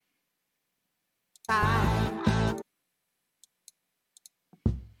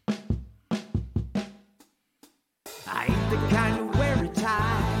kind of wear a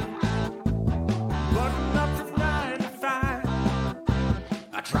tie. Button up from 9 to 5.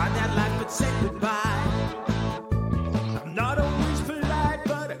 I tried that life but said goodbye. I'm not always polite,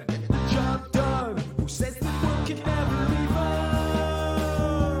 but I get the job done. Who says that work can never be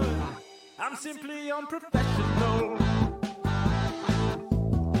fun? I'm simply unprofessional.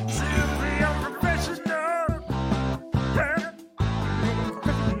 Simply unprofessional. Yeah.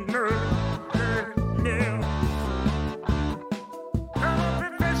 Unprofessional. Yeah.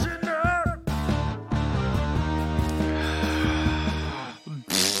 Unprofessional.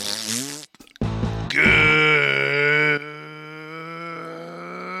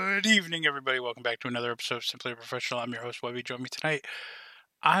 Good evening, everybody. Welcome back to another episode of Simply Professional. I'm your host, Webby. Join me tonight.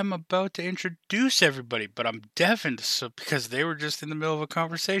 I'm about to introduce everybody, but I'm deafened because they were just in the middle of a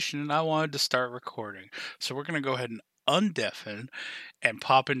conversation and I wanted to start recording. So we're going to go ahead and undeafen and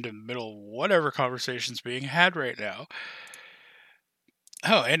pop into the middle of whatever conversation's being had right now.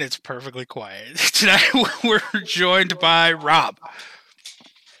 Oh, and it's perfectly quiet. Tonight we're joined by Rob.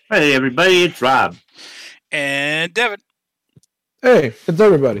 Hey everybody, it's Rob. And Devin. Hey, it's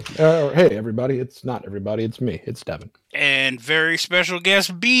everybody. Hey, everybody. It's not everybody. It's me. It's Devin. And very special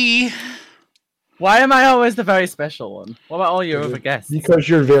guest B. Why am I always the very special one? What about all your other guests? Because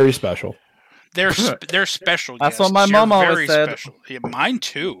you're very special. They're special That's guests. what my You're mom always very said. Special. Yeah, mine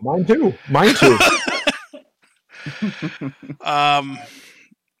too. Mine too. Mine too.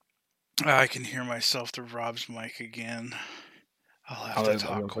 I can hear myself through Rob's mic again. I'll have to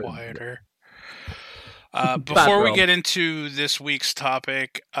talk quieter. Before we get into this week's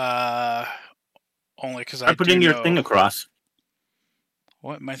topic, only because I'm putting your thing across.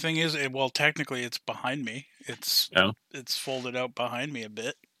 What my thing is, well, technically it's behind me. It's folded out behind me a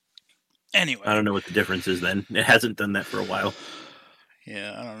bit. Anyway, I don't know what the difference is. Then it hasn't done that for a while.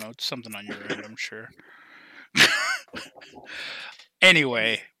 Yeah, I don't know. It's something on your end, I'm sure.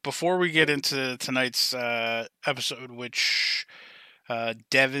 Anyway, before we get into tonight's episode, which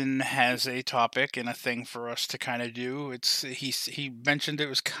Devin has a topic and a thing for us to kind of do. He mentioned it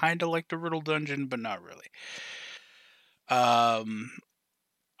was kind of like the Riddle Dungeon, but not really. I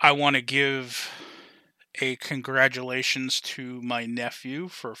want to give a congratulations to my nephew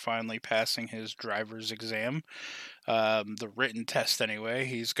for finally passing his driver's exam. The written test anyway.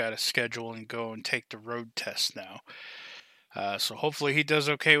 He's got to schedule and go and take the road test now. So hopefully he does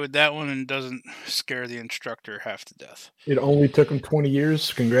okay with that one and doesn't scare the instructor half to death. It only took him 20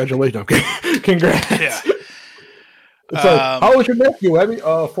 years. Congratulations. Okay. Congrats. Yeah. It's like, how old is your nephew, Abby?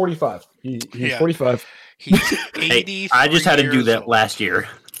 45. He's 45. He's 80. I just had to do that last year.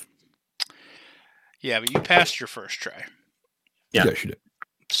 Yeah, but you passed your first try. Yeah. Yes, you did.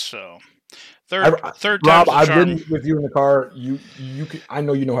 So third Rob, time's the I've charm. been with you in the car. You can, I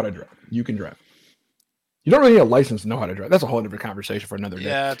know you know how to drive. You can drive. You don't really need a license to know how to drive. That's a whole different conversation for another day.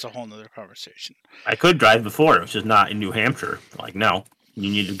 Yeah, that's a whole nother conversation. I could drive before. It was just not in New Hampshire. Like, no, you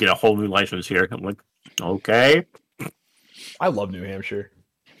need to get a whole new license here. I'm like, okay. I love New Hampshire.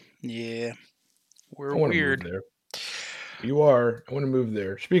 Yeah, we're I want weird. to move there. You are. I want to move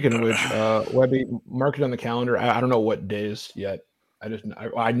there. Speaking of which, Webby, mark it on the calendar. I don't know what days yet.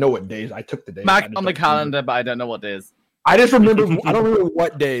 I know what days. I took the days. Mark on the calendar, but I don't know what days. I just remember. I don't remember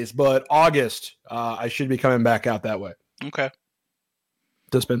what days, but August. I should be coming back out that way Okay.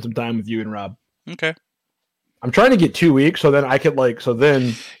 to spend some time with you and Rob. Okay. I'm trying to get 2 weeks, so then I could so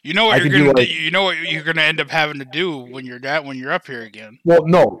then. You know what I you're could do, gonna do. You know what you're gonna end up having to do when you're up here again. Well,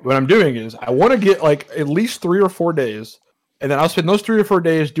 no. What I'm doing is I want to get at least 3 or 4 days, and then I'll spend those 3 or 4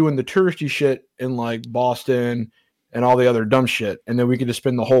 days doing the touristy shit in Boston and all the other dumb shit, and then we can just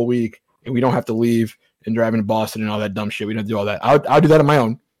spend the whole week and we don't have to leave and drive into Boston and all that dumb shit. We don't have to do all that. I'll do that on my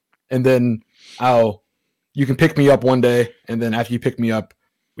own, and then you can pick me up one day, and then after you pick me up,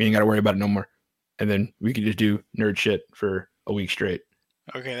 we ain't got to worry about it no more, and then we can just do nerd shit for a week straight.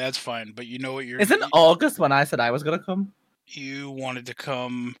 Okay, that's fine. But you know what you're. Isn't August when I said I was gonna come? You wanted to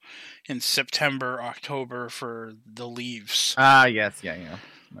come in September, October for the leaves. Ah, yes, yeah.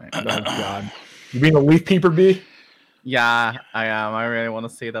 Right. Oh God, you being a leaf peeper, B? Yeah, I am. I really want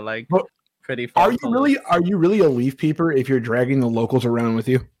to see the But pretty. Are you really a leaf peeper if you're dragging the locals around with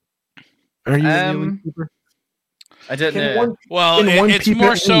you? Are you really a leaf peeper? I didn't know. It's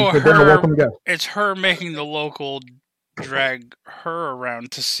more so her. Welcome, It's her making the local drag her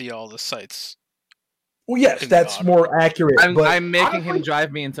around to see all the sights. Well, yes, that's more accurate. I'm making him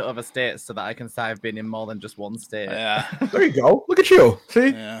drive me into other states so that I can say I've been in more than just one state. Yeah. There you go. Look at you. See?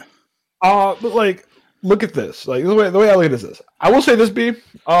 Yeah. But look at this. Like the way I look at this is, I will say this, B.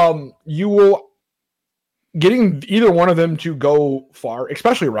 You will getting either one of them to go far,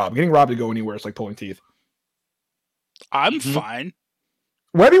 especially Rob. Getting Rob to go anywhere is like pulling teeth. I'm fine.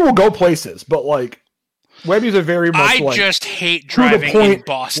 Webby will go places, but like Webby's a very much I like just hate to the driving point. in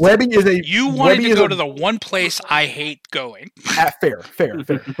Boston. Webby is a You wanted Webby to is go a- to the one place I hate going. fair.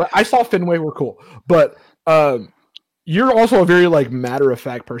 But I saw Fenway were cool. But you're also a very like matter of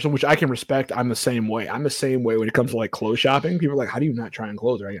fact person, which I can respect. I'm the same way. I'm the same way when it comes to like clothes shopping. People are like, "How do you not try on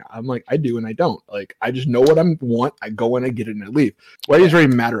clothes?" Right? I'm like, I do and I don't. Like, I just know what I want. I go in, I get it, and I leave. Webby's very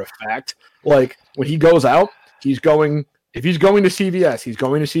matter of fact. Like when he goes out, he's going. If he's going to CVS, he's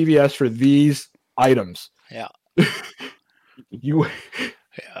going to CVS for these items. Yeah. You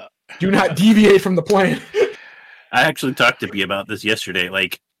do not deviate from the plan. I actually talked to B about this yesterday.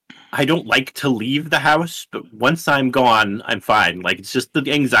 Like, I don't like to leave the house, but once I'm gone, I'm fine. Like, it's just the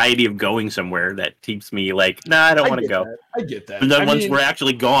anxiety of going somewhere that keeps me like, nah, I don't want to go. I get that. And then once we're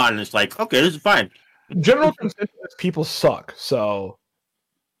actually gone, it's like, okay, this is fine. General consensus is people suck. So,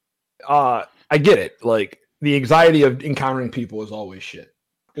 I get it. Like the anxiety of encountering people is always shit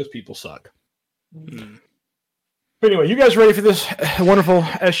because people suck. Mm. But anyway, you guys ready for this wonderful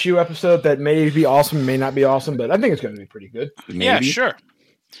SU episode that may be awesome, may not be awesome, but I think it's going to be pretty good. Maybe. Yeah, sure.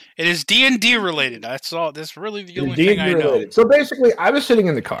 It is D&D related. That's all. That's really the only D&D thing I know. related. So basically, I was sitting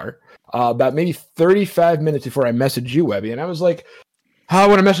in the car about maybe 35 minutes before I messaged you, Webby, and I was like, I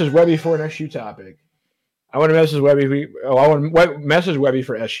want to message Webby for an SU topic. I want to message Webby. I want to message Webby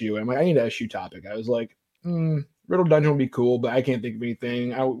for SU. And I'm like, I need an SU topic. I was like, Riddle Dungeon would be cool, but I can't think of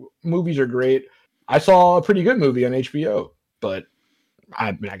anything. Movies are great. I saw a pretty good movie on HBO, but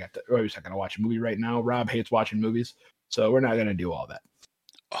I got that. Webby's not going to watch a movie right now. Rob hates watching movies, so we're not going to do all that.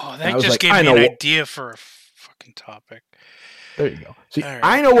 Oh, And that I was just like, gave I me know an what- idea for a fucking topic. There you go. See, All right.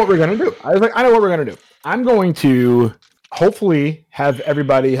 I know what we're going to do. I was like, I know what we're going to do. I'm going to hopefully have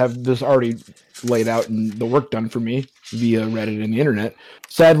everybody have this already laid out and the work done for me via Reddit and the internet.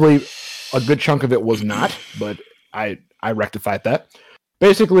 Sadly, a good chunk of it was not, but I rectified that.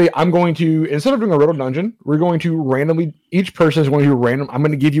 Basically, I'm going to, instead of doing a riddle dungeon, we're going to randomly, each person is going to random, I'm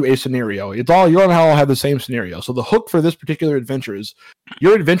going to give you a scenario. It's all, you're going to all have the same scenario. So the hook for this particular adventure is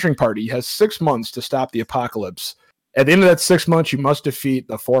your adventuring party has 6 months to stop the apocalypse. At the end of that 6 months, you must defeat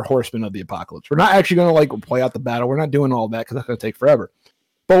the 4 horsemen of the apocalypse. We're not actually going to like play out the battle. We're not doing all that because that's going to take forever.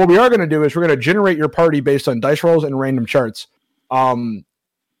 But what we are going to do is we're going to generate your party based on dice rolls and random charts.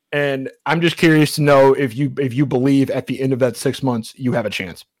 And I'm just curious to know if you believe at the end of that 6 months you have a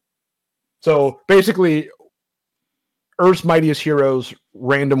chance. So basically, Earth's Mightiest Heroes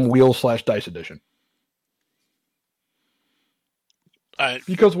random wheel / dice edition.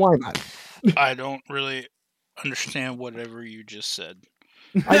 Because why not? I don't really understand whatever you just said.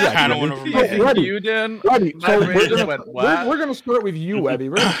 I got Kinda you. went over my head. Ready. You didn't. Ready. My So brain went, what? we're gonna start with you, Webby.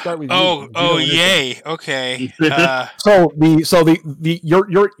 We're gonna start with you. Oh, You know anything. yay. Okay. So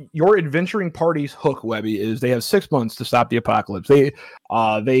your adventuring party's hook, Webby, is they have 6 months to stop the apocalypse. They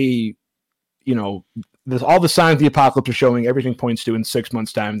you know, there's all the signs of the apocalypse are showing. Everything points to in 6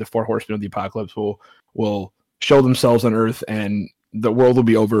 months' time, the 4 horsemen of the apocalypse will show themselves on Earth, and the world will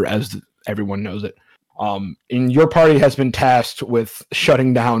be over as everyone knows it. And your party has been tasked with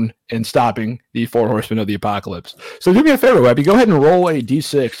shutting down and stopping the 4 horsemen of the apocalypse. So do me a favor, Webby. Go ahead and roll a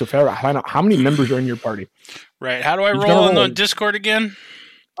d6 to find out how many members are in your party. Right. How do I He's roll gonna on roll. the Discord again?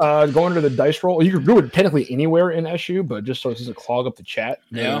 Go under the dice roll. You can do it technically anywhere in SU, but just so it doesn't clog up the chat,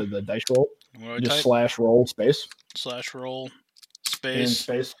 Yeah. the dice roll, What do I just type? /roll space /roll and space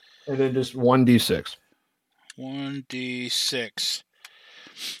space, and then just 1d6. 1d6.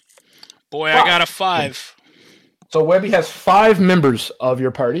 Boy, I got a 5. So Webby has 5 members of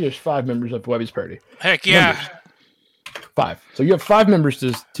your party. There's 5 members of Webby's party. Heck yeah. Members. 5. So you have 5 members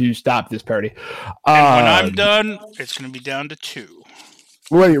to stop this party. And when I'm done, it's going to be down to 2.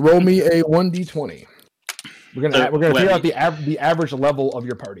 Wait, roll me a 1d20. We're gonna Webby. figure out the average level of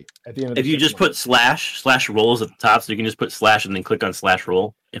your party at the end of the If you 6 just put / rolls at the top, so you can just put / and then click on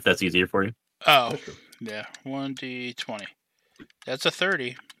 /roll, if that's easier for you. Oh, That's true. yeah. 1d20. That's a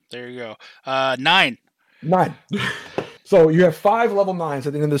 30. There you go. 9. 9. So you have 5 level 9s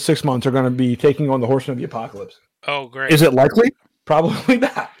at the end of the 6 months are going to be taking on the Horsemen of the Apocalypse. Oh, great. Is it likely? Probably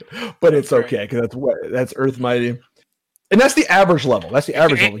not, but it's Great. okay because that's Earth Mighty, and that's the average level. That's the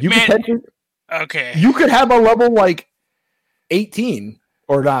average level. Okay. You could have a level like 18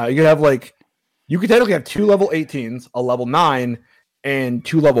 or not. You could technically have 2 level 18s, a level 9, and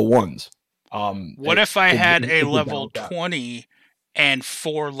 2 level 1s. What if I had a it would level balance out. 20 and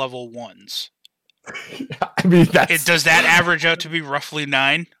 4 level 1s? I mean, Does that average out to be roughly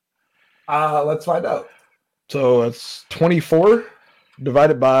 9? Let's find out. So it's 24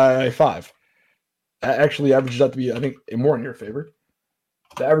 divided by 5. That actually averages out to be, I think, more in your favor.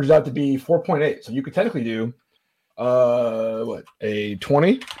 That averages out to be 4.8. So you could technically do What? A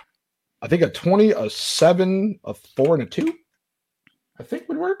 20? I think a 20, a 7, a 4, and a 2. I think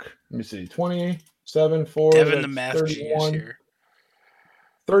would work. Let me see. 20, 7, 4. Devin, the That's math genius 31. here.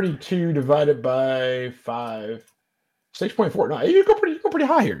 32 divided by 5. 6.4. No, you can go pretty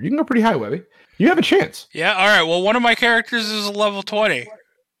high here. You can go pretty high, Webby. You have a chance. Yeah, all right. Well, one of my characters is a level 20.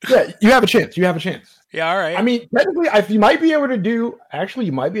 Yeah, you have a chance. You have a chance. Yeah, all right. I mean, technically, you might be able to do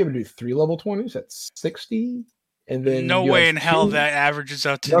 3 level 20s at 60. And then no you way have in hell 2 that averages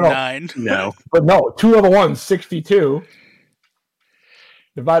out to No. 9. No. But no, 2 level 1s, 62.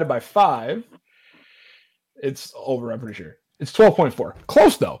 Divided by 5. It's over, I'm pretty sure. It's 12.4.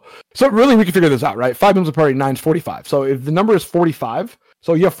 Close, though. So really, we can figure this out, right? 5 members of the party, 9 is 45. So if the number is 45,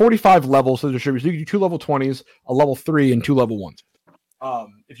 so you have 45 levels to distribute. So you can do 2 level 20s, a level 3, and 2 level 1s.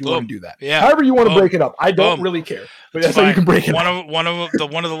 If you want to do that. Yeah. However you want to Boom. break it up. I don't Boom. really care. But It's that's how you fine. can break it one up. of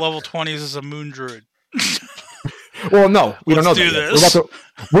the level 20s is a moon druid. Well, no, we don't know Let's do that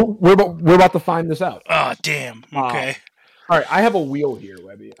yet. We're about to find this out. Oh, damn. Okay. All right, I have a wheel here,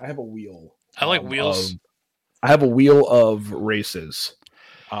 Webby. I have a wheel. I like wheels. I have a wheel of races.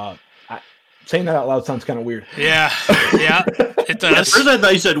 Saying that out loud sounds kind of weird. Yeah. Yeah. It At does. first, I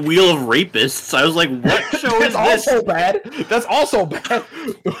thought you said Wheel of Rapists. I was like, what show is That's this? also bad. That's also bad.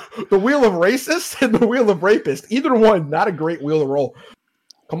 The wheel of racist and the wheel of rapist. Either one, not a great wheel to roll.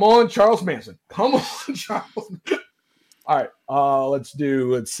 Come on, Charles Manson. Come on, Charles. All right.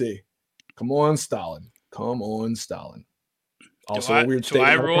 Let's see. Come on, Stalin. Come on, Stalin. Also a weird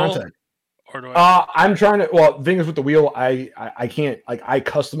statement of roll? contact. Or do I? I'm trying to. Well, the thing is with the wheel, I can't I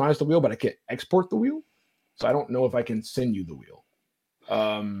customize the wheel, but I can't export the wheel, so I don't know if I can send you the wheel.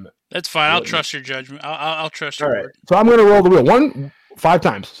 That's fine. I'll trust your judgment. I'll trust your All right. word. So I'm going to roll the wheel 5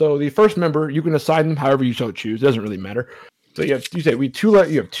 times. So the first member, you can assign them however you so choose. It doesn't really matter. So you have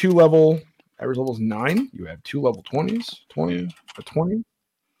 2 level average levels 9. You have 2 level 20s, 20, a 20,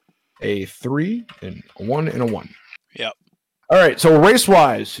 a 3, and a 1 and a 1. Yep. All right, so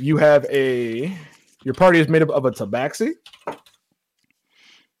race-wise, you have your party is made up of a tabaxi.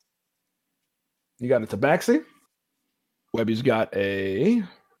 You got a tabaxi. Webby's got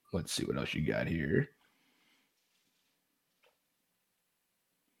let's see what else you got here.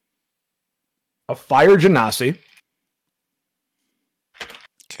 A fire genasi.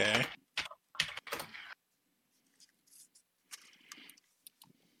 Okay.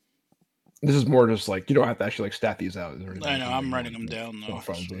 This is more just like you don't have to actually stat these out. I know. I'm writing them down though,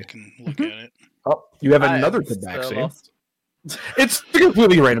 so I can look at it. Oh, you have I another am so tabaxi. lost. It's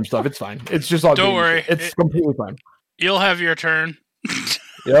completely random stuff. It's fine. It's just all. Don't worry. It's completely fine. You'll have your turn.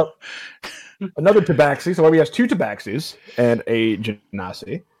 Yep. Another tabaxi. So Webby has 2 tabaxis and a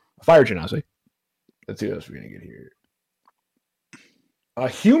genasi, a fire genasi. Let's see what else we're gonna get here. A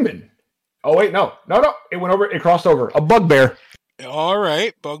human. Oh wait, no. It went over. It crossed over. A bugbear. All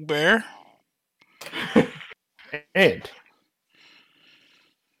right, bugbear. And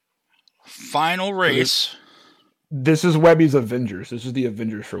Final race. this is Webby's Avengers. This is the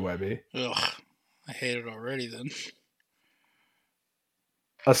Avengers for Webby. Ugh, I hate it already. Then.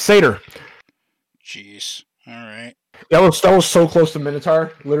 A satyr. Jeez. All right. That was so close to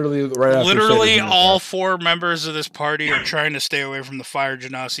Minotaur. Literally right after. Literally, Satyr was all 4 members of this party are trying to stay away from the fire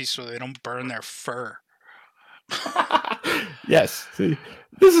genasi so they don't burn their fur. Yes. See,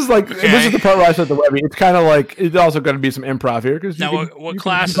 this is like Okay. this is the part where I said the Webby. It's kind of like it's also going to be some improv here because Now, what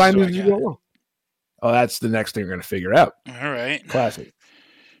classes do I got? Oh, that's the next thing we're going to figure out. All right. Classic.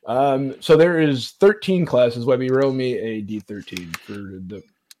 So there is 13 classes. Webby, roll me a D13 for the.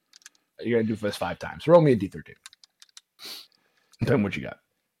 You got to do this 5 times. Roll me a D13. Tell me what you got.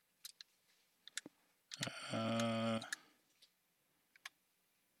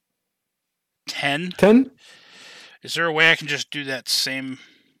 10. 10. Is there a way I can just do that same?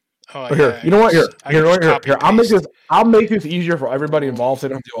 Oh, Here, yeah, you know what? Here. I'll make this. this. I'll make this easier for everybody involved. So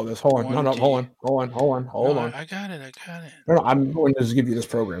they don't do all this. Hold on. No. 1D. Hold on. I got it. No, I'm going to just give you this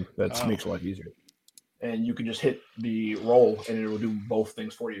program that Oh. makes it a lot easier. And you can just hit the roll, and it will do both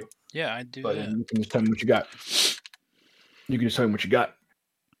things for you. Yeah, I do But that. you can just tell me what you got. You can just tell me what you got.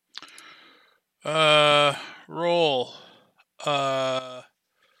 Roll.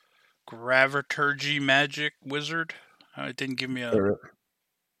 Graviturgy magic wizard. It didn't give me a.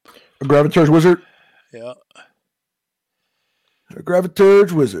 A Graviturge Wizard. Yeah. A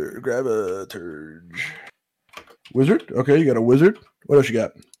Graviturge Wizard. Graviturge Wizard. Okay, you got a wizard. What else you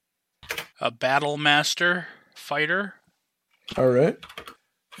got? A battle master fighter. All right.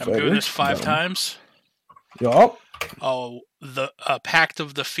 I'm doing this 5 times. Yup. Oh, the Pact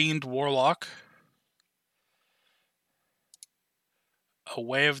of the Fiend Warlock. A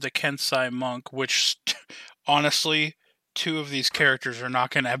Way of the Kensai Monk, which honestly, 2 of these characters are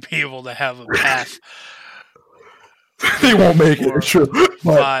not going to be able to have a path. They won't make it, 4, sure.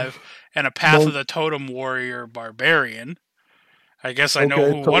 5, and a path Well- of the Totem Warrior Barbarian. I guess I know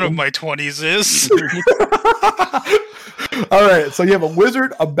Okay, who one of Totem. my 20s is. All right, so you have a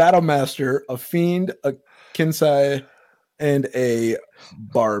wizard, a battle master, a fiend, a kinsai, and a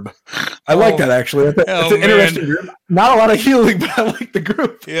barb. I like that actually. It's an man. interesting group. Not a lot of healing, but I like the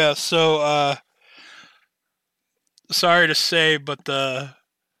group. Yeah, so sorry to say, but the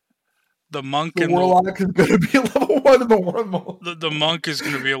monk The and warlock is going to be a level 1 in the wormhole. the monk is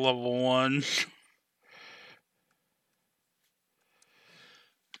going to be a level 1.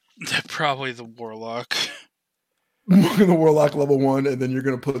 Probably the warlock. The warlock level 1, and then you're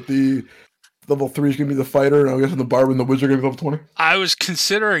going to put the level 3 is going to be the fighter, and I'm guessing the barb and the wizard are going to be level 20. I was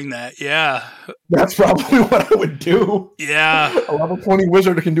considering that. Yeah. That's probably what I would do. Yeah. A level 20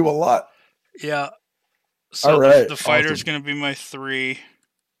 wizard can do a lot. Yeah. So All right, the fighter's awesome. going to be my 3.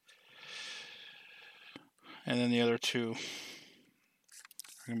 And then the other 2 are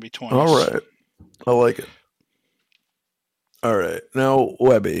going to be 20s. All right. I like it. All right. Now,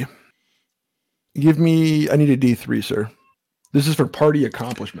 Webby. I need a D3, sir. This is for party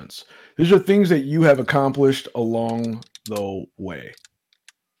accomplishments. These are things that you have accomplished along the way.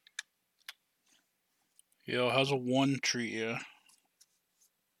 Yo, how's a 1 treat you?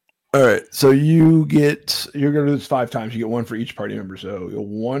 All right. So you're going to do this 5 times. You get 1 for each party member. So you get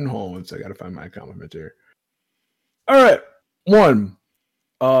 1 home. So I got to find my accomplishments here. All right. 1.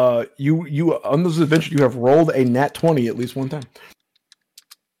 You on this adventure, you have rolled a nat 20 at least 1 time.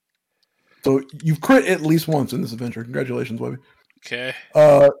 So you've crit at least once in this adventure. Congratulations, Webby. Okay.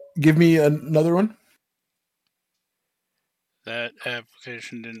 Give me another one. That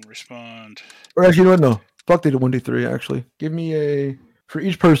application didn't respond. Or actually, no, no. Fuck the 1d3, actually. Give me a... For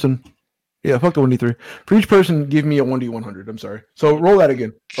each person... Yeah, fuck the 1d3. For each person, give me a 1d100. I'm sorry. So roll that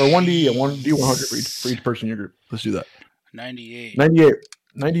again. Or 1d100 for each person in your group. Let's do that. 98.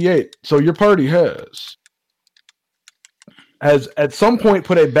 98. So your party has at some point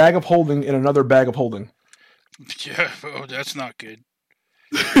put a bag of holding in another bag of holding. Yeah, oh, that's not good.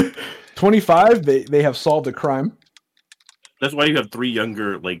 25, they have solved a crime. That's why you have 3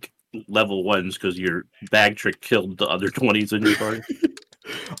 younger, like, level 1s, because your bag trick killed the other 20s in your party.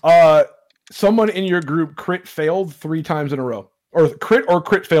 Someone in your group crit failed 3 times in a row. Or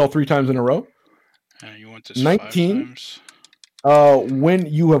crit fail 3 times in a row. You want this 19. 5 times? When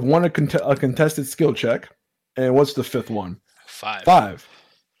you have won a contested skill check. And what's the 5th one? 5.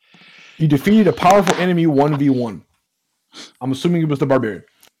 You defeated a powerful enemy 1v1. I'm assuming it was the barbarian.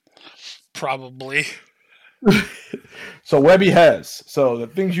 Probably. So Webby has. So the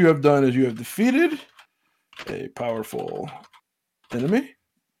things you have done is you have defeated a powerful enemy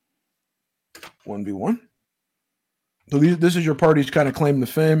 1v1. So this is your party's kind of claim to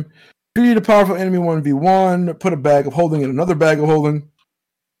fame. Defeated a powerful enemy 1v1. Put a bag of holding in another bag of holding.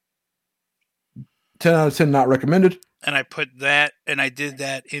 10 out of 10 not recommended. And I put that, and I did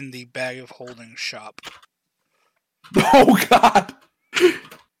that in the bag of holding shop. Oh God!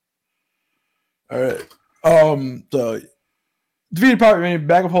 All right. So defeated power enemy,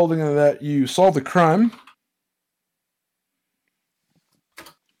 bag of holding, and that you solved the crime.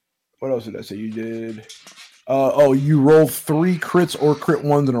 What else did I say? You did. You rolled 3 crits or crit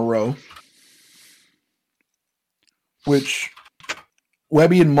 1s in a row, which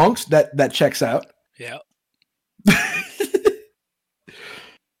Webby and Monks that checks out. Yeah.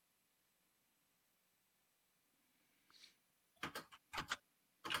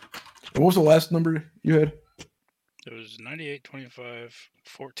 And what was the last number you had? It was 98, 25,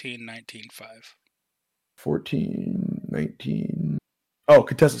 14, 19, 5. 14, 19. Oh,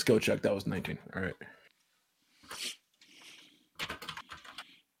 contested skill check. That was 19. All right.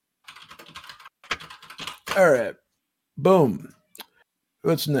 All right. Boom.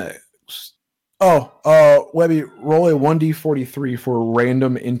 What's next? Oh, Webby, roll a 1d43 for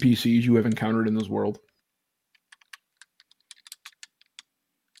random NPCs you have encountered in this world.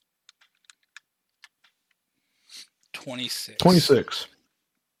 26.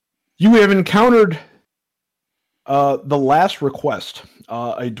 You have encountered the last request.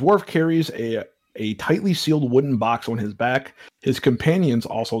 A dwarf carries a tightly sealed wooden box on his back. His companions,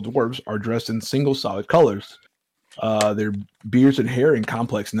 also dwarves, are dressed in single solid colors. Their beards and hair in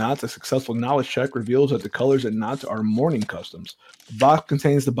complex knots. A successful knowledge check reveals that the colors and knots are mourning customs. The box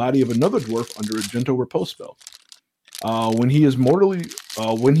contains the body of another dwarf under a gentle repose spell. When he was mortally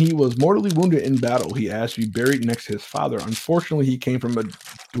wounded in battle, he asked to be buried next to his father. Unfortunately, he came from a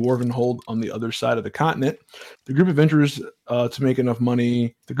dwarven hold on the other side of the continent. The group adventures to make enough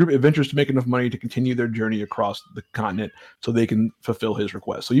money to continue their journey across the continent, so they can fulfill his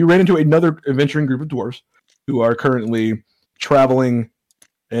request. So you ran into another adventuring group of dwarves who are currently traveling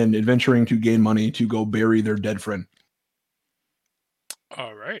and adventuring to gain money to go bury their dead friend.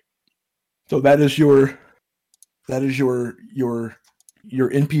 All right. So that is your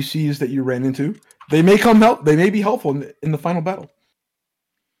NPCs that you ran into. They may They may be helpful in the final battle.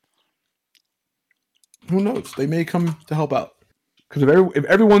 Who knows? They may come to help out. Because if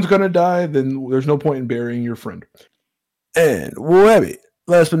everyone's gonna die, then there's no point in burying your friend. And Webby,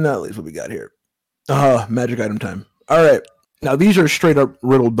 last but not least, what we got here? Magic item time. All right. Now these are straight up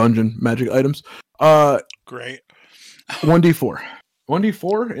riddle dungeon magic items. Great. 1d4,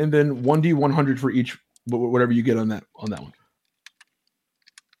 1d4, and then 1d100 for each. Whatever you get on that one.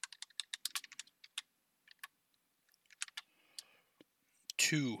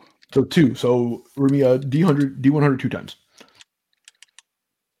 2. So 2. So roll me a D100 2 times.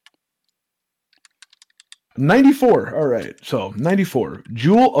 94. All right. So 94.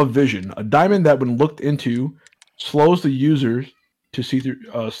 Jewel of Vision, a diamond that, when looked into, slows the user to see through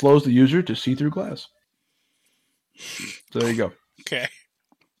glass. So there you go. Okay.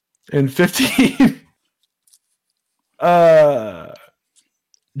 And 15.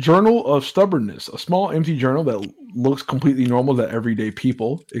 Journal of Stubbornness, a small empty journal that looks completely normal to everyday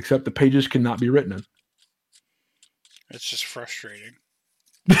people, except the pages cannot be written in. It's just frustrating.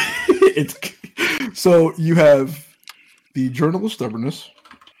 So you have the Journal of Stubbornness.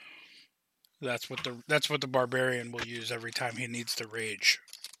 That's what the barbarian will use every time he needs to rage.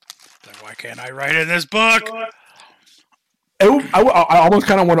 Then why can't I write in this book? I almost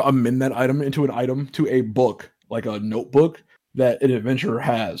kind of want to amend that item into a book, like a notebook that an adventurer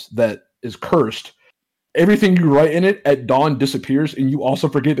has that is cursed. Everything you write in it at dawn disappears, and you also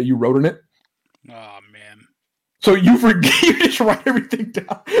forget that you wrote in it. Oh man! So you forget, you just write everything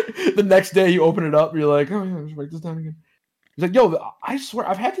down. The next day you open it up, you're like, oh yeah, let's write this down again. He's like, yo, I swear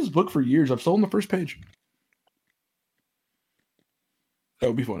I've had this book for years. I've stolen the first page. That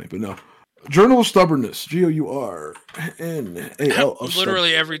would be funny, but no. Journal of Stubbornness, Gournal.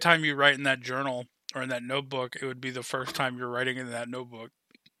 Literally every time you write in that journal or in that notebook, it would be the first time you're writing in that notebook.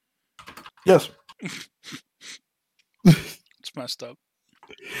 Yes. It's messed up.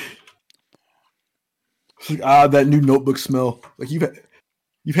 It's like, that new notebook smell. Like you've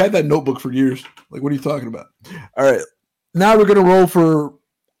had that notebook for years. Like, what are you talking about? All right. Now we're gonna roll for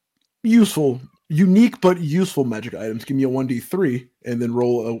unique but useful magic items. Give me a 1d3 and then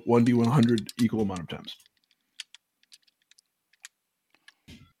roll a 1d100 equal amount of times.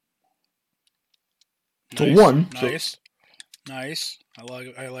 So Nice. 1. Nice. I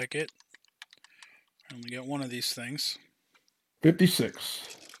like it. I only get one of these things.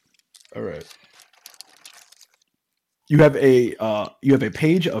 56. All right. You have a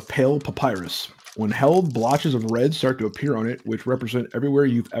page of pale papyrus. When held, blotches of red start to appear on it, which represent everywhere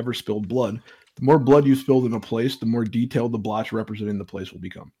you've ever spilled blood. The more blood you spilled in a place, the more detailed the blotch representing the place will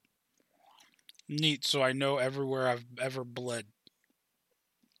become. Neat. So I know everywhere I've ever bled.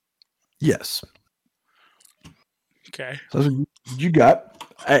 Yes. Okay. So that's what you got.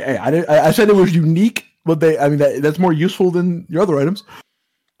 I said it was unique, but that's more useful than your other items.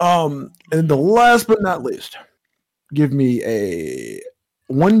 And the last but not least, give me a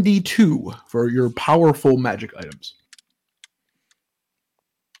 1d2 for your powerful magic items.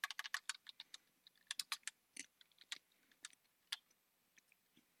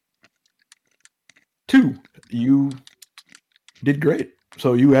 2. You did great.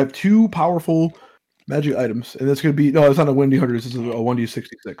 So you have 2 powerful magic items, and that's going to be it's not a 1d100. This is a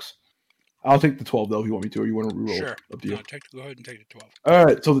 1d66. I'll take the 12 though if you want me to, or you want to reroll. Sure. Up to you. No, go ahead and take the 12. All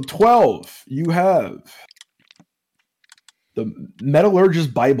right. So the 12 you have the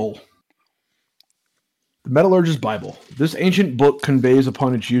Metallurgist's Bible. The Metallurgist's Bible. This ancient book conveys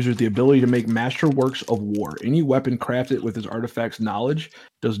upon its users the ability to make masterworks of war. Any weapon crafted with this artifact's knowledge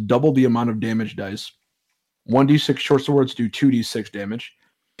does double the amount of damage dice. 1d6 short swords do 2d6 damage.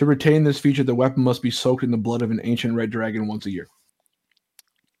 To retain this feature, the weapon must be soaked in the blood of an ancient red dragon once a year.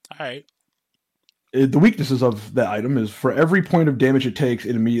 All right. The weaknesses of that item is for every point of damage it takes,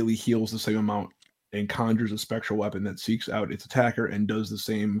 it immediately heals the same amount and conjures a spectral weapon that seeks out its attacker and does the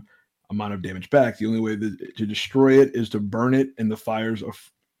same amount of damage back. The only way to destroy it is to burn it in the fires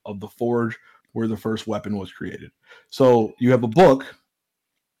of the forge where the first weapon was created. So you have a book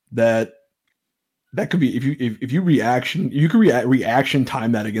that could be if you reaction, you can reaction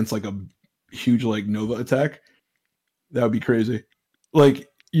time that against like a huge like Nova attack. That would be crazy. Like,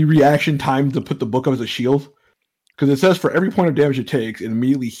 you reaction time to put the book up as a shield. Because it says for every point of damage it takes, it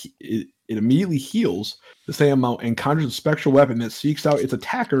immediately heals the same amount and conjures a spectral weapon that seeks out its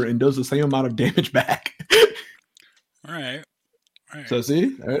attacker and does the same amount of damage back. All right. So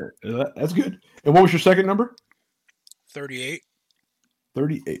see, that's good. And what was your second number? 38.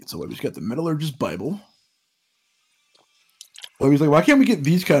 38. So Webby's got the Metallurgist Bible. Webby's like, why can't we get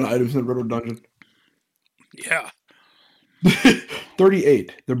these kind of items in the Riddle Dungeon? Yeah.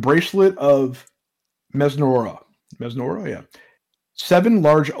 38. The Bracelet of Mesnora. Mesnora, yeah. 7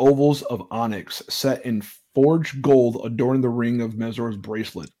 large ovals of onyx set in forged gold adorn the ring of Mesnor's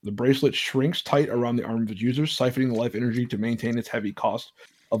bracelet. The bracelet shrinks tight around the arm of its user, siphoning the life energy to maintain its heavy cost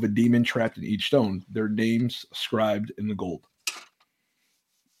of a demon trapped in each stone. Their names scribed in the gold.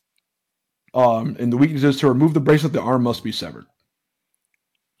 And the weakness is to remove the bracelet, the arm must be severed.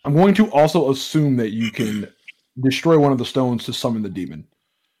 I'm going to also assume that you can destroy one of the stones to summon the demon.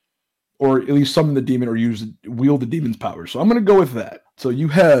 Or at least summon the demon or wield the demon's power. So I'm going to go with that. So you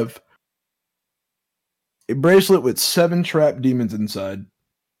have a bracelet with 7 trapped demons inside,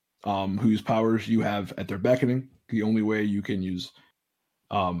 whose powers you have at their beckoning. The only way you can use,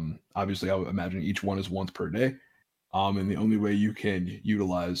 obviously I would imagine each one is once per day. And the only way you can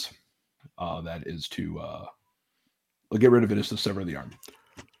utilize that is to get rid of it is to sever the arm.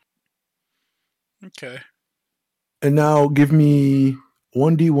 Okay. And now give me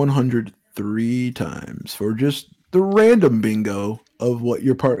 1d100 3 times for just the random bingo of what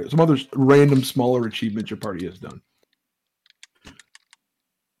your party, some other random smaller achievements your party has done.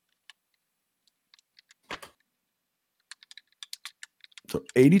 So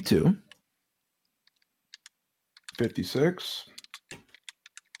 82, 56,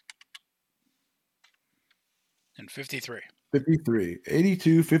 and 53. 53,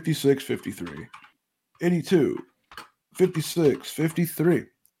 82, 56, 53, 82, 56, 53.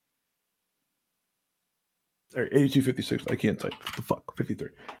 Or 82, 56. I can't type. What the fuck? 53.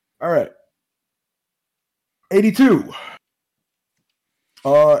 All right. 82.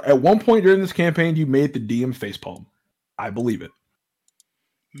 At one point during this campaign, you made the DM facepalm. I believe it.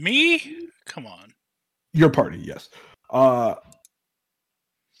 Me? Come on. Your party, yes.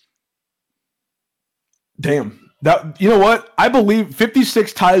 Damn. That, you know what? I believe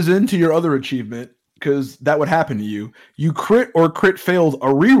 56 ties into your other achievement because that would happen to you. You crit or crit failed a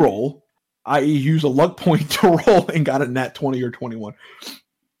reroll, i.e. use a luck point to roll and got a nat 20 or 21.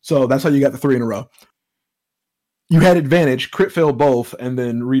 So that's how you got the 3 in a row. You had advantage, crit failed both, and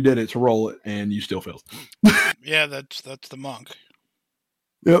then redid it to roll it, and you still failed. Yeah, that's the monk.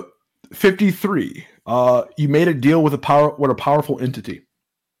 Yep. 53. You made a deal with a powerful entity.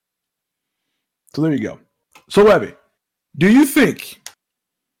 So there you go. So Webby, do you think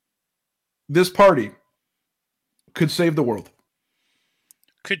this party could save the world?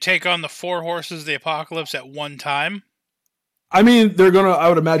 Could take on the 4 horses of the apocalypse at one time? I mean, I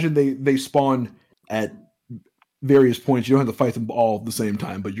would imagine they spawn at various points. You don't have to fight them all at the same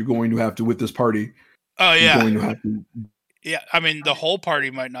time, but you're going to have to, with this party. Oh, yeah. You're going to have to. Yeah, I mean, the whole party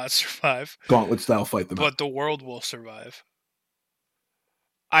might not survive. Gauntlet style fight them. But the world will survive.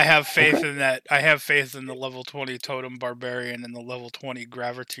 I have faith in that. I have faith in the level 20 Totem Barbarian and the level 20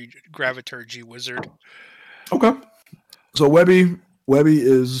 Graviturgy Wizard. Okay. So Webby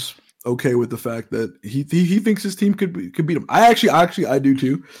is okay with the fact that he thinks his team could beat him. I do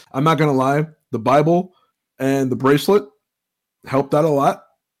too. I'm not gonna lie. The Bible and the bracelet helped out a lot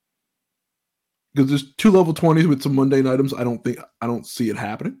because there's 2 level 20s with some mundane items. I don't see it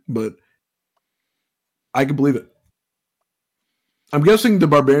happening, but I can believe it. I'm guessing the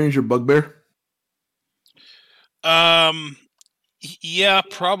Barbarian's your bugbear. Yeah,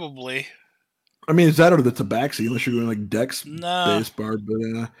 probably. I mean, is that or the Tabaxi, unless you're going like Dex No, base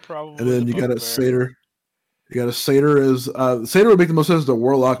Barbarian. Probably. And then you got a Satyr. You got a Satyr as Satyr would make the most sense as a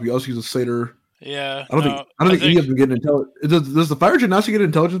Warlock. We also use a Satyr. Yeah, I don't think any of them get intelligence. Does the Fire Genasi get an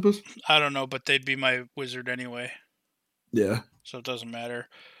intelligence boost? I don't know, but they'd be my wizard anyway. Yeah. So it doesn't matter.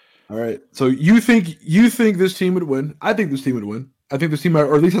 All right. So you think this team would win? I think this team would win. I think this team,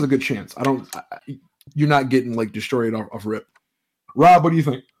 or at least has a good chance. You're not getting like destroyed off rip. Rob, what do you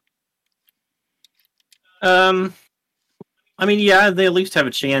think? I mean, yeah, they at least have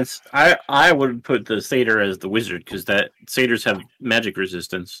a chance. I would put the Satyr as the wizard because that Satyrs have magic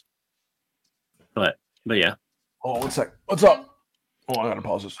resistance. But yeah. Oh, 1 sec. What's up? Oh, I gotta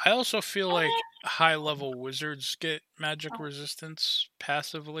pause this. I also feel like high level wizards get magic resistance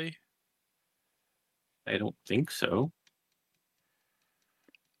passively. I don't think so.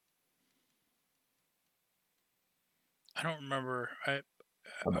 I don't remember. I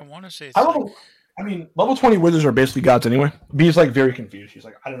want to say. I don't know. I mean, level 20 wizards are basically gods anyway. B's like very confused. She's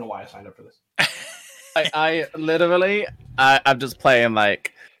like, I don't know why I signed up for this. I literally, I'm just playing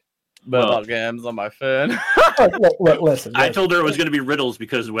like mobile Well- games on my phone. Listen, I told her it was going to be riddles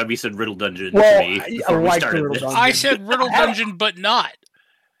because Webby said riddle dungeon Well, to me I before we like the started riddle this. dungeon. I said Riddle Dungeon, but not.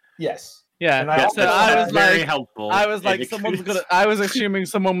 Yes. Yeah, And I so also I had was very like, helpful. I was like, and someone's gonna. I was assuming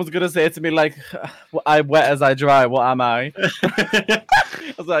someone was gonna say to me like, "I wet as I dry. What am I?"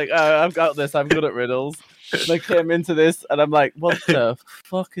 I was like, oh, "I've got this. I'm good at riddles." And I came into this, and I'm like, "What the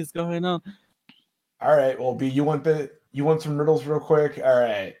fuck is going on?" All right. Well, B, you want some riddles real quick? All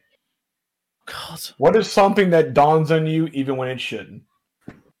right. God, What is something that dawns on you even when it shouldn't?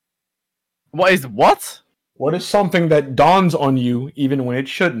 what is what? What is something that dawns on you even when it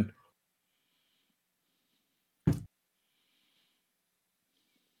shouldn't?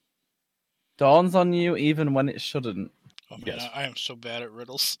 Dawns on you even when it shouldn't. Oh man, Yes. I am so bad at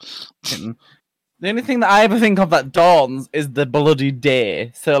riddles. The only thing that I ever think of that dawns is the bloody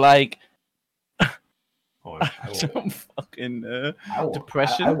day. So like, Oh, I don't fucking know.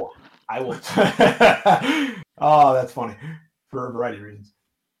 Depression? I will. Oh, that's funny for a variety of reasons.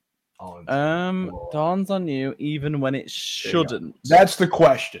 Dawns on you even when it shouldn't. That's the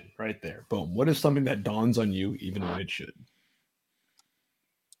question right there. Boom. What is something that dawns on you even when it should?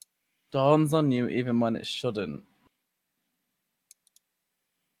 Dawns on you even when it shouldn't.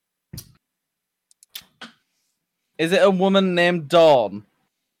 Is it a woman named Dawn?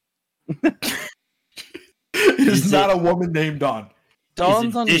 It's Is not a woman named Dawn.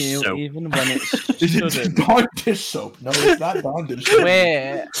 Dawns on dish you soap? even when it Is it shouldn't. Dawn dish soap? No, it's not Dawn dish soap.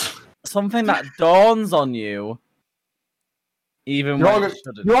 Wait, something that dawns on you even You're all, when gonna, it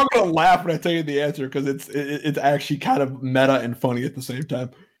shouldn't. you're all gonna laugh when I tell you the answer because it's actually kind of meta and funny at the same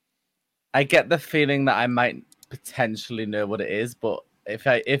time. I get the feeling that I might potentially know what it is, but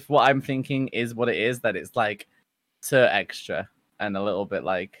if what I'm thinking is what it is, that it's like so extra and a little bit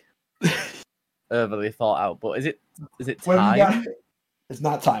like overly thought out. But is it Webby, time? you got it? It's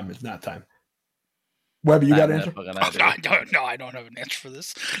not time. It's not time. Webby, you got an answer? I don't have an answer for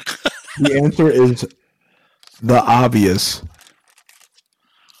this. The answer is the obvious.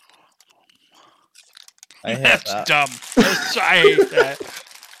 I hate That's that. dumb. I hate that.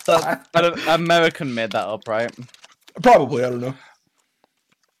 American made that up, right? Probably, I don't know.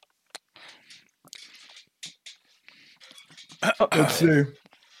 Let's see.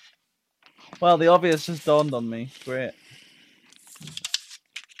 Well, the obvious just dawned on me. Great.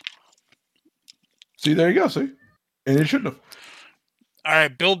 See, there you go. See, and it shouldn't have. All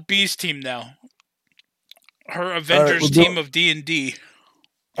right, build B's team now. Her Avengers we're team of D&D.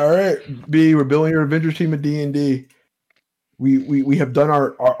 All right, B, we're building your Avengers team of D&D. We have done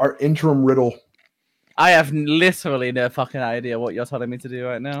our interim riddle. I have literally no fucking idea what you're telling me to do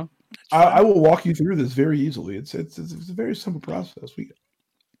right now. I will walk you through this very easily. It's a very simple process.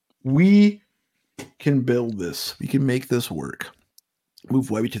 We can build this. We can make this work. Move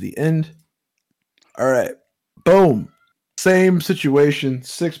Webby to the end. All right. Boom. Same situation.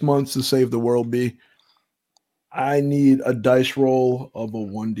 6 months to save the world, B. I need a dice roll of a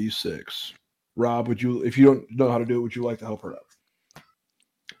 1d6. Rob, would you, if you don't know how to do it, would you like to help her out?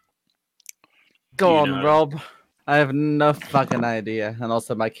 Go You on, know. Rob. I have no fucking idea. And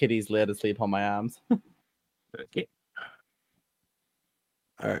also, my kitty's laid asleep on my arms. Okay.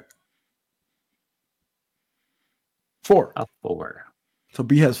 All right. 4. A 4. So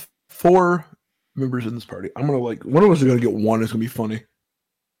B has 4 members in this party. I'm gonna one of us is gonna get 1. It's gonna be funny.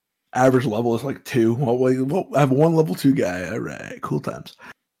 Average level is like 2. Well, I have 1 level 2 guy. All right, cool times.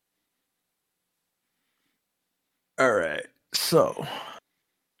 All right, so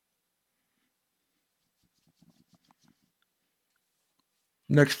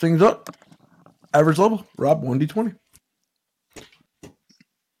next thing's up. Average level. Rob, 1d20.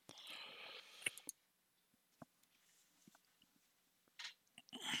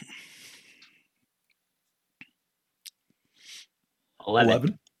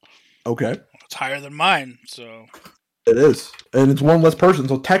 $11. Okay. It's higher than mine, so It is. And it's 1 less person,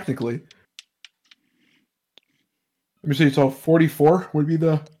 so technically. Let me see, so 44 would be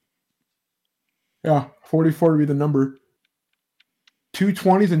the. Yeah, 44 would be the number. 2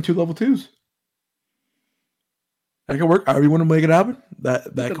 20s and 2 level 2s. That could work. However you want to make it happen. That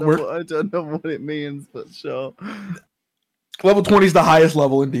could work. I don't know what it means, but sure. Level 20 is the highest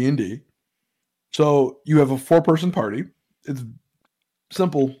level in D&D. So you have a 4-person party. It's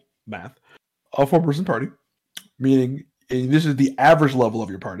simple math. A 4-person party, meaning this is the average level of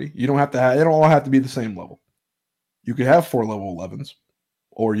your party. You don't have to have, they don't all have to be the same level. You could have 4 level 11s,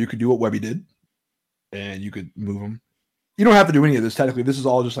 or you could do what Webby did, and you could move them. You don't have to do any of this technically. This is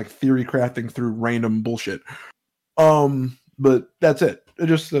all just like theory crafting through random bullshit. But that's it. It's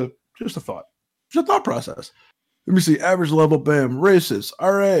just a thought. Just a thought process. Let me see. Average level, bam. Racist.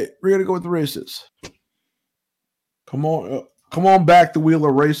 All right, we're gonna go with the racist. Come on back. The wheel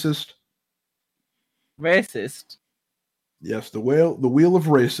of racist. Racist. Yes, the wheel of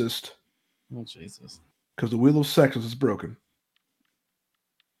racist. Oh Jesus. Because the wheel of sexist is broken.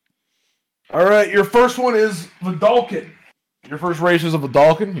 All right, your first one is Vidalkin. Your first race is a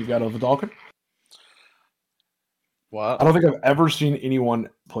Vidalkin. You got a Vidalkin? What? I don't think I've ever seen anyone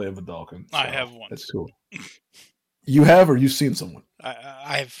play a Vidalkin. I have one. That's cool. You have, or you've seen someone?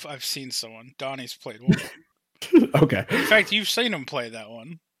 I've seen someone. Donnie's played one. Okay. In fact, you've seen him play that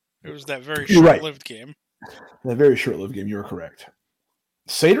one. It was that very You're right. short-lived game. That very short-lived game. You are correct.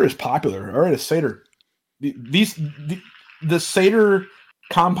 Satyr is popular. All right, a Satyr. The Satyr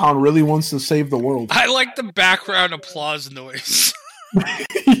compound really wants to save the world. I like the background applause noise.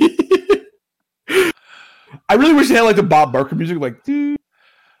 I really wish they had like the Bob Barker music, like do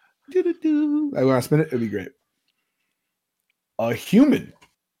do do do. I want to spin it. It'd be great. A human.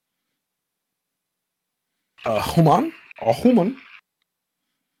 A human.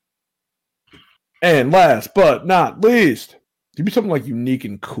 And last but not least, give me something like unique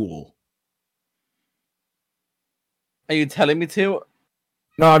and cool. Are you telling me to?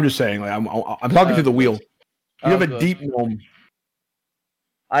 No, I'm just saying. Like I'm talking to the wheel. You have a deep gnome.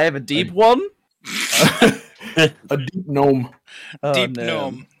 I have a deep one. A deep gnome. Oh, Deep no.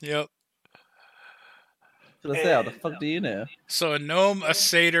 gnome. Yep. Should I say, how the fuck do you know? So a gnome, a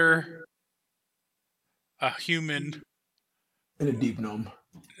satyr, a human. And a deep gnome.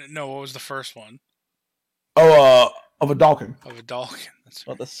 No, what was the first one? Oh, of a Dalkin. Of a Dalkin. That's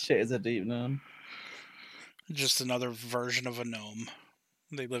What the shit is a deep gnome? just another version of a gnome.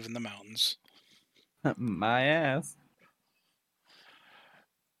 They live in the mountains. My ass.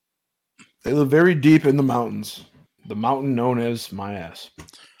 They live very deep in the mountains. The mountain known as my ass.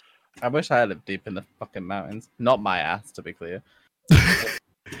 I wish I lived deep in the fucking mountains. Not my ass, to be clear.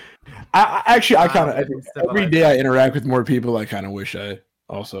 I kind of every day I interact with more people. I kind of wish I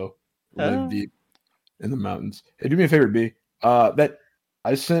also lived deep in the mountains. Hey, do me a favor, B. That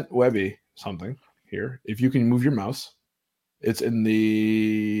I sent Webby something here. If you can move your mouse, it's in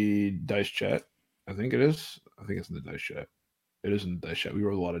the dice chat. I think it is. I think it's in the dice chat. It is in the dice chat. We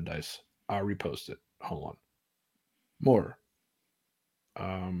rolled a lot of dice. I'll repost it. Hold on. More.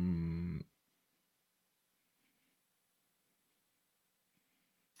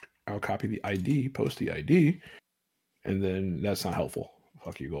 I'll copy the ID, post the ID, and then that's not helpful.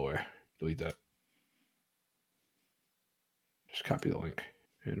 Fuck you, go away. Delete that. Just copy the link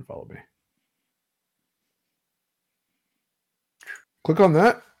and follow me. Click on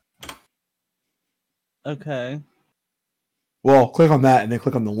that. Okay. Well, click on that and then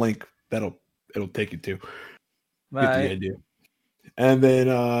click on the link. It'll take you to get the Right. idea. And then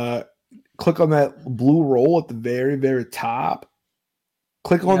click on that blue roll at the very, very top.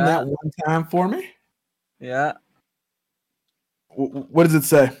 Click on that one time for me. Yeah. What does it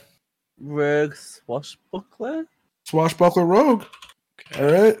say? Rogue swashbuckler. Swashbuckler Rogue. Okay.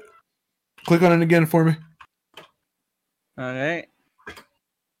 All right. Click on it again for me. All right.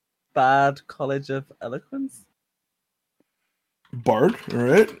 Bad College of Eloquence. Bard. All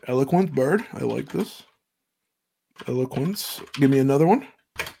right. Eloquence Bard. I like this. Eloquence. Give me another one.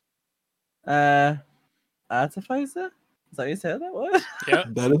 Artificer? Is that how you say that word? Yeah.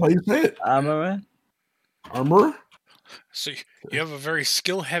 That is how you say it. Armorer. Armor. So you have a very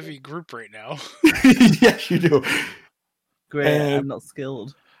skill-heavy group right now. Yes, you do. Great. And- I'm not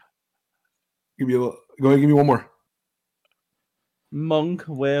skilled. Go ahead. Give me one more. Monk,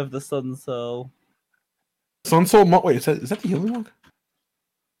 Way of the Sun Soul. Sun Soul Monk. Wait, is that the healing monk?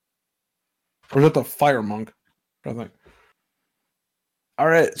 Or is that the fire monk? I think. All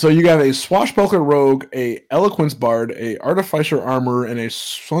right, so you got a swashbuckler rogue, a eloquence bard, a artificer armor, and a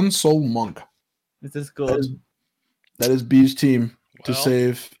sun soul monk. Is this good? That is B's team to Well.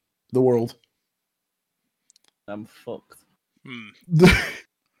 save the world. I'm fucked. Not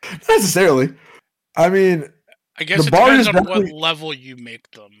necessarily. I mean, I guess The it bard depends is on what definitely- level you make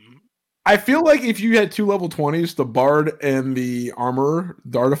them. I feel like if you had two level 20s, the bard and the armor,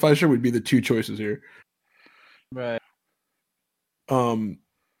 the artificer would be the two choices here. Right.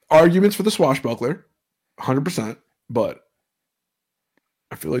 Arguments for the swashbuckler, 100%, but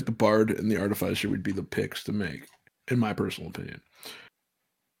I feel like the bard and the artificer would be the picks to make, in my personal opinion.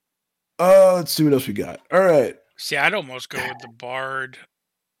 Let's see what else we got. All right. See, I'd almost go with the Bard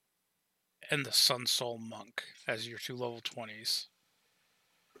and the Sun Soul Monk as your two level 20s.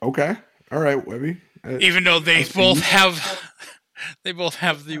 Okay. All right, Webby. Even though they I see both you. have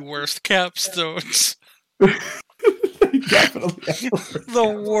the worst capstones. Definitely.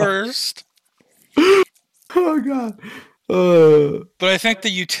 The worst. Oh god. But I think the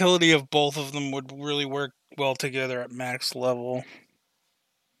utility of both of them would really work well together at max level.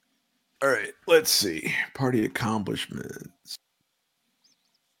 All right, let's see. Party accomplishments.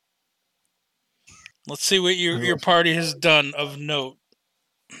 Let's see what your party has done of note.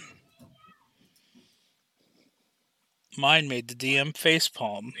 Mine made the DM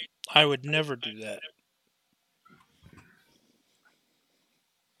facepalm. I would never do that.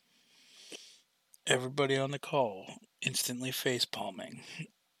 Everybody on the call instantly facepalming.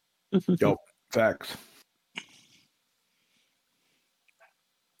 Yup, facts.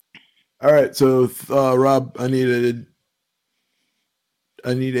 All right, so Rob, I need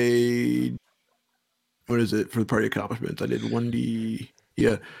a what is it for the party accomplishments? I did 1D.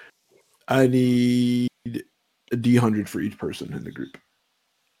 Yeah, I need a D100 for each person in the group.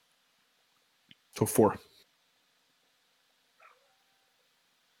 So 4.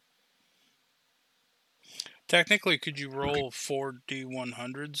 Technically, could you roll 4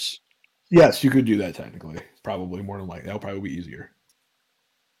 D100s? Yes, you could do that technically. Probably more than likely. That'll probably be easier.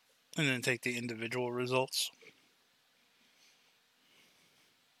 And then take the individual results?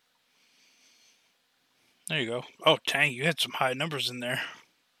 There you go. Oh, dang, you had some high numbers in there.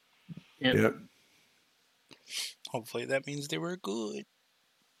 Yep. Hopefully that means they were good.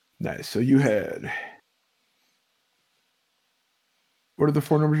 Nice. So you had. What are the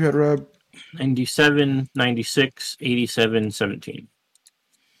 4 numbers you had, Rob? 97, 96, 87, 17.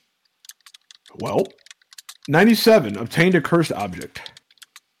 Well, 97 obtained a cursed object.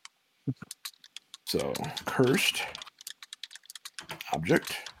 So, cursed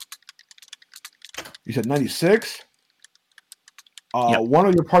object. You said 96? Yep. One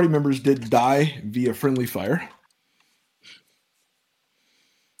of your party members did die via friendly fire.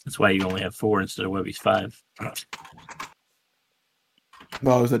 That's why you only have 4 instead of Webby's 5.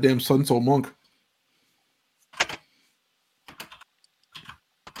 No, it was that damn Sun Soul Monk.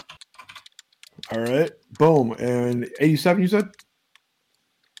 All right. Boom. And 87, you said?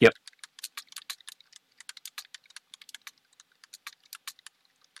 Yep.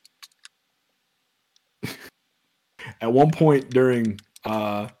 At one point during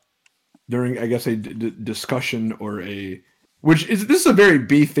I guess a discussion or this is a very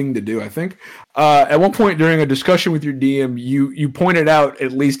B thing to do, I think. At one point during a discussion with your DM, you pointed out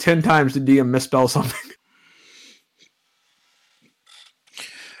at least 10 times the DM misspelled something.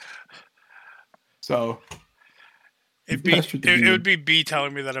 So It would be B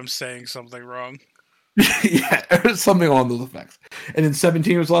telling me that I'm saying something wrong. yeah, something along those effects. And then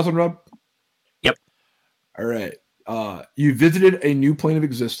 17 was the last one, Rob? Yep. All right. You visited a new plane of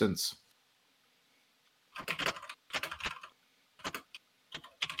existence.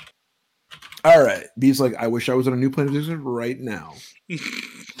 All right. B's like, I wish I was on a new plane of existence right now.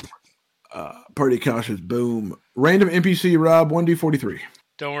 Party cautious. Boom. Random NPC, Rob, 1D43.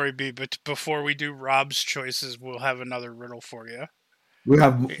 Don't worry, B, but before we do Rob's choices, we'll have another riddle for you. We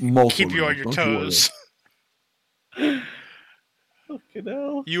have multiple. Keep you on your toes. Fucking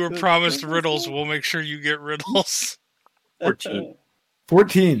hell. You were promised riddles. We'll make sure you get riddles. 14.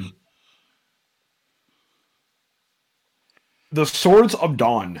 14. The Swords of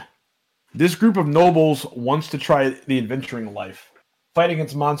Dawn. This group of nobles wants to try the adventuring life. Fight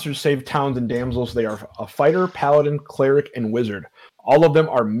against monsters, save towns and damsels. They are a fighter, paladin, cleric, and wizard. All of them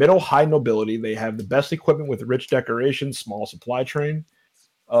are middle-high nobility. They have the best equipment with rich decorations, small supply train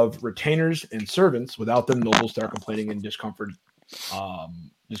of retainers and servants. Without them, nobles start complaining in discomfort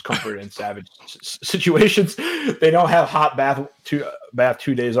and savage situations. They don't have hot bath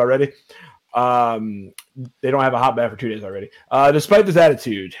 2 days already. They don't have a hot bath for 2 days already. Despite this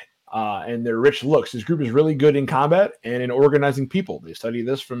attitude and their rich looks, this group is really good in combat and in organizing people. They study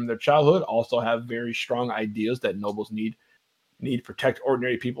this from their childhood. Also have very strong ideas that nobles need to protect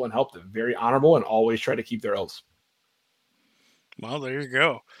ordinary people and help them. Very honorable and always try to keep their oaths. Well, there you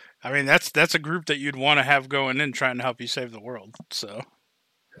go. I mean, that's a group that you'd want to have going in trying to help you save the world. So,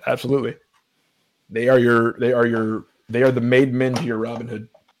 absolutely, they are the made men to your Robin Hood,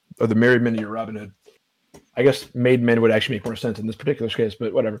 or the married men to your Robin Hood. I guess made men would actually make more sense in this particular case,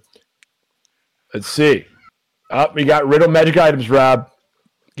 but whatever. Let's see. We got riddle magic items, Rob.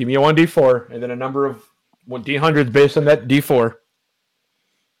 Give me a 1d4 and then a number of 1d100s based on that d4.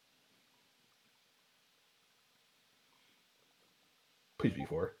 Please be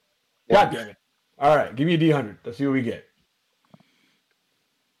 4. God damn it. All right, give me a d100. Let's see what we get.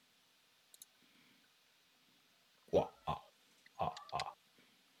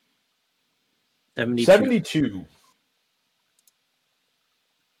 72.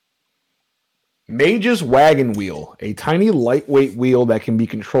 Mage's Wagon Wheel, a tiny lightweight wheel that can be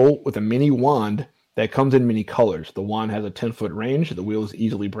controlled with a mini wand that comes in many colors. The wand has a 10-foot range. The wheel is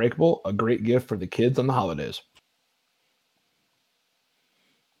easily breakable. A great gift for the kids on the holidays.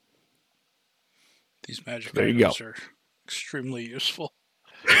 These magic There you items are extremely useful.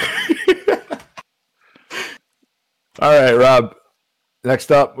 All right, Rob.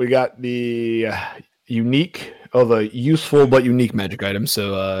 Next up, we got the unique, the useful but unique magic item.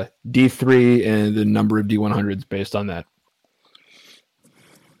 So D3 and the number of D100s based on that.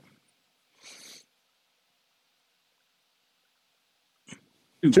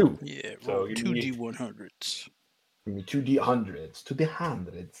 Two. Yeah, So roll you 2 need- D100s. Give me 2 D100s. 2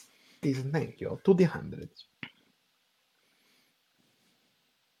 D100s. Thank you. 2 D100s.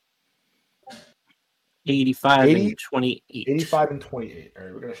 85 80? and 28. 85 and 28. All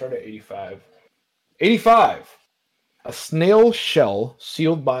right, we're going to start at 85. 85. A snail shell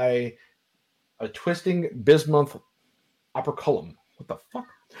sealed by a twisting bismuth operculum. What the fuck?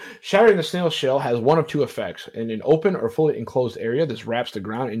 Shattering the snail shell has one of two effects. In an open or fully enclosed area, this wraps the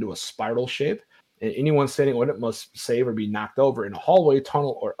ground into a spiral shape, and anyone standing on it must save or be knocked over. In a hallway,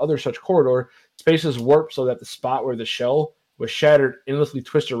 tunnel, or other such corridor, space is warped so that the spot where the shell was shattered endlessly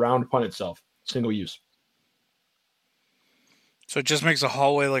twists around upon itself. Single use. So it just makes a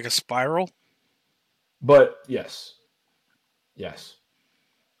hallway like a spiral? But yes. Yes.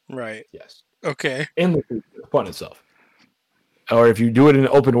 Right. Yes. Okay. Endlessly upon itself. Or if you do it in an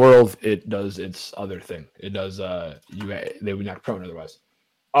open world, it does its other thing. It does they would not prone otherwise.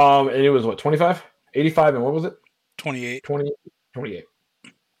 And it was what, 25? 85 and what was it? 28. 28.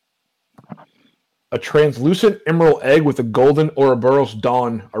 A translucent emerald egg with a golden Ouroboros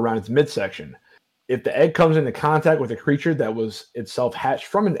dawn around its midsection. If the egg comes into contact with a creature that was itself hatched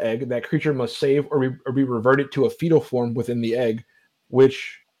from an egg, that creature must save or be reverted to a fetal form within the egg,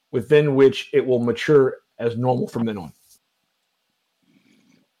 within which it will mature as normal from then on.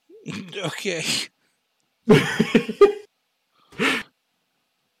 Okay.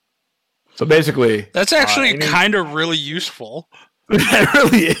 So basically, That's actually kind of really useful. That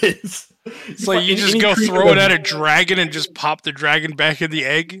really is. It's like you just go throw it at a dragon and just pop the dragon back in the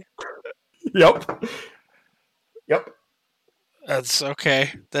egg. Yep. That's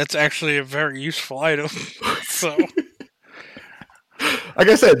okay. That's actually a very useful item. So, like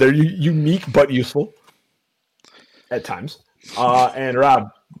I said, they're unique but useful at times. And Rob,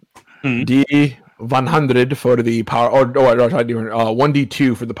 D100 for the power, or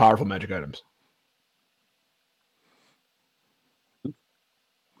 1D2 for the powerful magic items.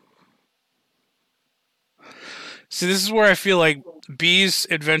 see, this is where I feel like B's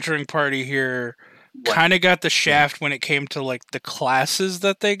adventuring party here kind of got the shaft when it came to like the classes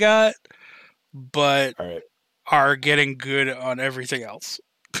that they got, but All right. are getting good on everything else.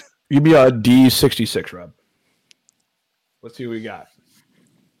 Give me a D66, Rob. Let's see what we got.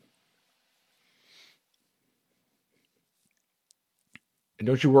 And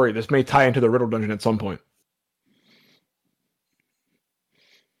don't you worry, this may tie into the riddle dungeon at some point.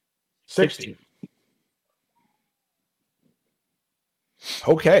 60.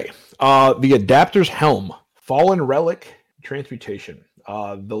 Okay. The Adapter's Helm. Fallen Relic Transmutation.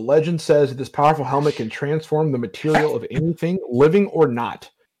 The legend says that this powerful helmet can transform the material of anything, living or not.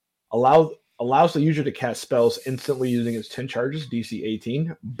 Allows the user to cast spells instantly using its 10 charges, DC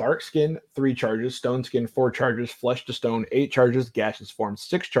 18. Bark Skin, 3 charges. Stone Skin, 4 charges. Flesh to Stone, 8 charges. Gaseous Form,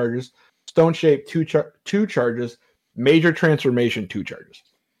 6 charges. Stone Shape, 2 charges. Major Transformation, 2 charges.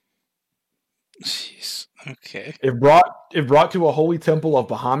 Jeez. Okay. If brought to a holy temple of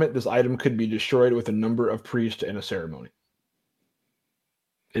Bahamut, this item could be destroyed with a number of priests in a ceremony.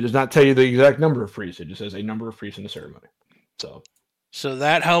 It does not tell you the exact number of priests. It just says a number of priests in the ceremony. So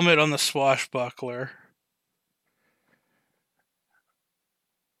that helmet on the swashbuckler.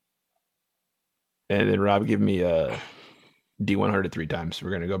 And then Rob, give me a D100 3 times.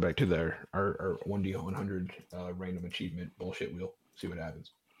 We're gonna go back to our 1D100 random achievement bullshit wheel. See what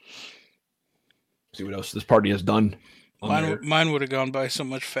happens. See what else this party has done. Mine would have gone by so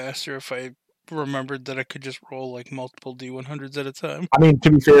much faster if I remembered that I could just roll like multiple D100s at a time. I mean,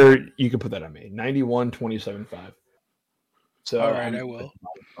 to be fair, you can put that on me. 91, 27, 5. So all right, I will.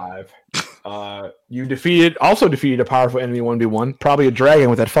 5. You also defeated a powerful enemy 1v1, probably a dragon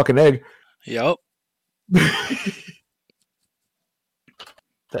with that fucking egg. Yep.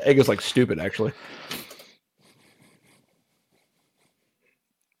 The egg is like stupid, actually.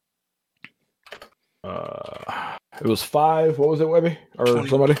 It was 5. What was it, Webby? Or 20,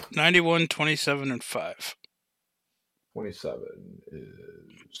 somebody? 91, 27, and 5. 27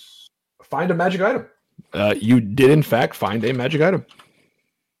 is find a magic item. You did, in fact, find a magic item.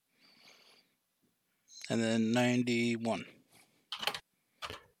 And then 91.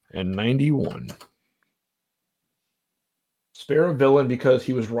 And 91. Spare a villain because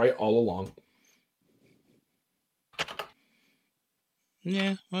he was right all along.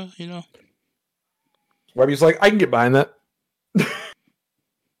 Yeah, well, you know. Webby's like, I can get behind that.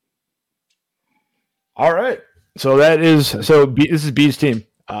 All right. So this is B's team.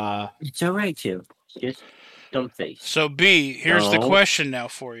 It's all right, Tim. Just don't face. So B, here's the No. question now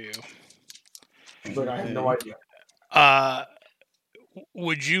for you. But I have no idea.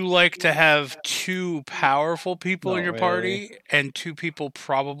 Would you like to have 2 powerful people in Not your party and 2 people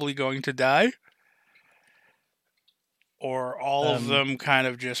probably going to die? Or all of them kind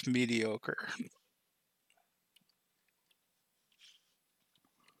of just mediocre?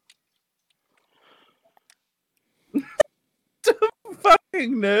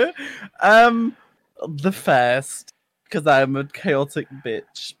 Fucking no. The first, because I'm a chaotic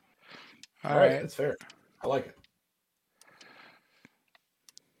bitch. All right, that's fair. I like it.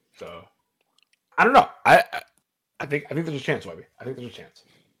 So, I don't know. I think there's a chance, Webby. I think there's a chance.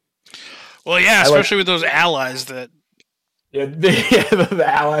 Well, yeah, especially with those allies that Yeah, the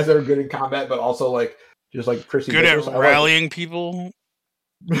allies that are good in combat, but also like just like prissy good at bitches. rallying people.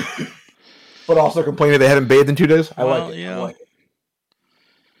 But also complaining they hadn't bathed in 2 days. I Well, like it. yeah. I like it.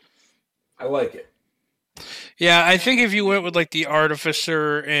 I like it. Yeah, I think if you went with like the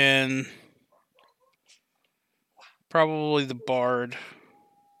artificer and probably the bard.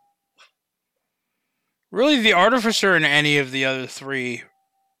 Really, the artificer and any of the other 3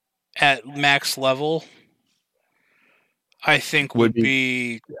 at max level, I think would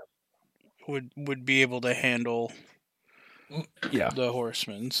be able to handle the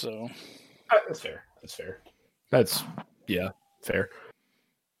horsemen. So that's fair. That's fair. That's fair.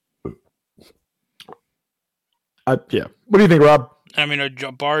 Yeah. What do you think, Rob? I mean,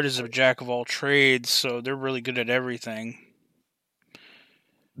 a bard is a jack of all trades, so they're really good at everything.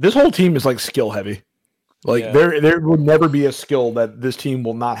 This whole team is like skill heavy. Like Yeah. there will never be a skill that this team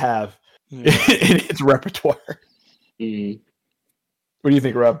will not have in its repertoire. Mm. What do you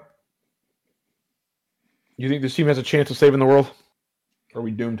think, Rob? You think this team has a chance of saving the world? Or are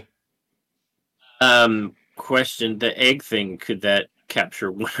we doomed? Question: the egg thing, could that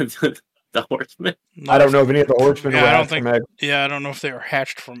capture one of the horsemen? I don't know if any of the horsemen Yeah, were I don't hatched think. from eggs. Yeah, I don't know if they were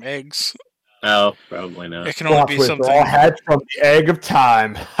hatched from eggs. Oh, probably not. It can only be They're something. all hatched from the egg of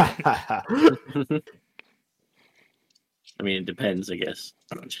time. I mean, it depends, I guess.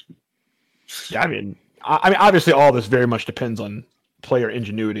 Yeah, I mean, obviously, all this very much depends on player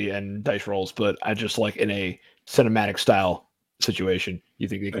ingenuity and dice rolls, but I just like in a cinematic style situation, you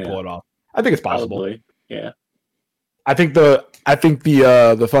think they can pull it off? I think it's possible. Probably. Yeah. I think the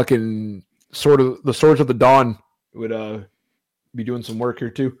fucking Swords of the Dawn would be doing some work here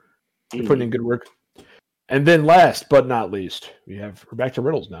too. They're putting in good work. And then last but not least, we're back to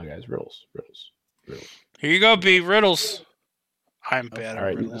riddles now, guys. Riddles. Here you go, B. Riddles. I'm bad at All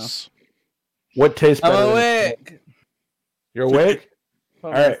right, riddles. What tastes better? I'm than- awake. You're awake?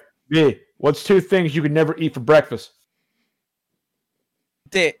 All right. B, what's 2 things you could never eat for breakfast?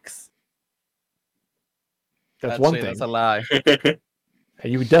 Dicks. That's Actually, one thing. That's a lie. Hey,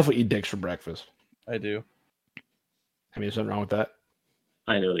 you would definitely eat dicks for breakfast. I do. I mean, there's something wrong with that.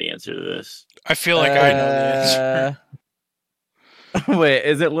 I know the answer to this. I feel like I know the answer. Wait,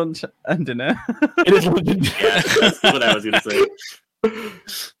 is it lunch and dinner? It is legit. Yeah, that's what I was going to say.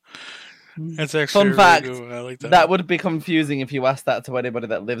 That's actually Fun a really fact, good one. I like that. That would be confusing if you asked that to anybody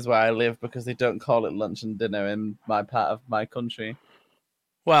that lives where I live because they don't call it lunch and dinner in my part of my country.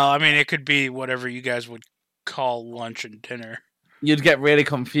 Well, I mean, it could be whatever you guys would call lunch and dinner. You'd get really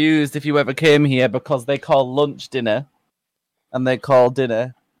confused if you ever came here because they call lunch dinner and they call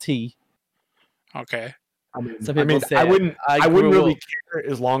dinner tea. Okay. Some I people mean, say I wouldn't grew really up- care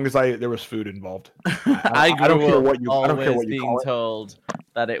as long as there was food involved. I don't grew care up what you. I don't care always what you being call it. told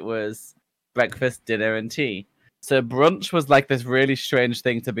that it was breakfast, dinner, and tea. So brunch was like this really strange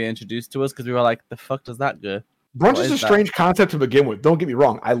thing to be introduced to us because we were like, "The fuck does that go?" Brunch What is a is that? strange concept to begin with. Don't get me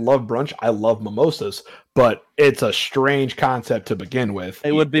wrong. I love brunch. I love mimosas, but it's a strange concept to begin with.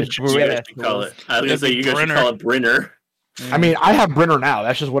 It would be It's just- You British. guys should call it. I was going to say, you guys should Brenner. call it Brinner. I mean, I have Brenner now.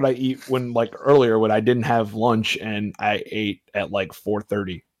 That's just what I eat when, like earlier, when I didn't have lunch and I ate at like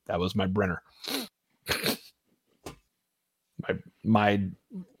 4:30. That was my Brenner. my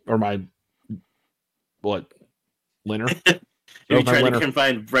what? Linner? If you my tried to winner.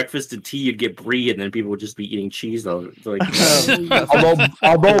 confine breakfast to tea, you'd get brie, and then people would just be eating cheese. Like,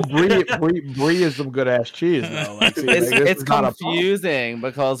 although brie is some good ass cheese though. Like, see, It's, like, this it's is not a confusing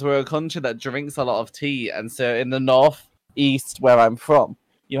because we're a country that drinks a lot of tea, and so in the northeast where I'm from,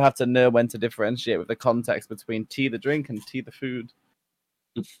 you have to know when to differentiate with the context between tea the drink and tea the food.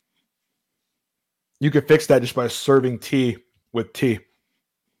 You could fix that just by serving tea with tea.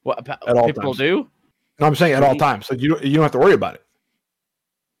 What At all people times. do? No, I'm saying at all times, so you don't have to worry about it.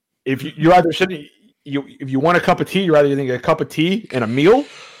 If you're either sitting, if you want a cup of tea, you're either getting a cup of tea and a meal,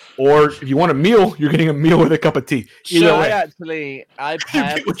 or if you want a meal, you're getting a meal with a cup of tea. Either So way, I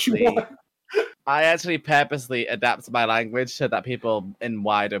get what you want. actually purposely adapt my language so that people in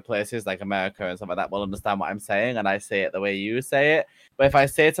wider places like America and stuff like that will understand what I'm saying, and I say it the way you say it. But if I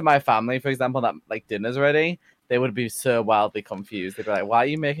say to my family, for example, that like dinner's ready, they would be so wildly confused. They'd be like, "Why are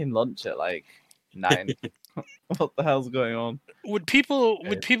you making lunch at like 9? What the hell's going on?" Would people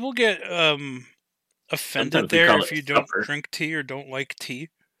get offended Sometimes we there call if it you don't supper. drink tea or don't like tea?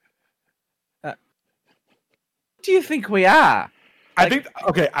 What do you think we are? I think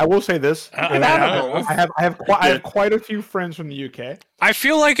okay. I will say this. I and don't I have quite a few friends from the UK. I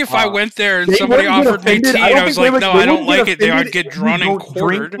feel like if I went there and They somebody wouldn't get offered me offended. tea I and don't I was think like, they no, would- I they don't wouldn't like get it, they offended would get if you drawn and don't drink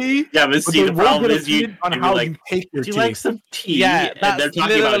quartered. tea, Yeah, but but see, they the will problem get is you offended on you'd be how like, you take your do you tea. like some tea? Yeah, and they're that's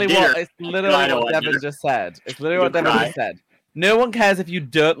talking about literally dinner. it's I literally don't what want Devin dinner. just said. It's literally You what Devin cry. just said. No one cares if you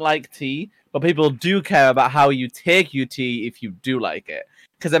don't like tea, but people do care about how you take your tea if you do like it.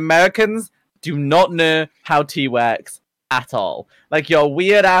 Because Americans do not know how tea works at all. Like your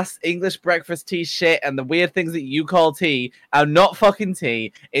weird ass English breakfast tea shit and the weird things that you call tea are not fucking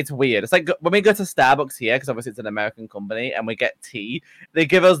tea. It's weird. It's like when we go to Starbucks here, because obviously it's an American company, and we get tea, they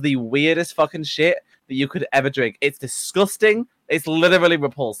give us the weirdest fucking shit that you could ever drink. It's disgusting. It's literally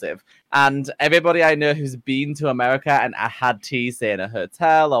repulsive. And everybody I know who's been to America and had tea, say in a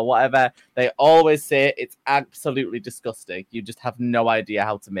hotel or whatever, they always say it's absolutely disgusting. You just have no idea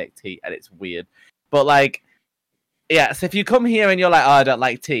how to make tea, and it's weird. But like, yeah, so if you come here and you're like, oh, I don't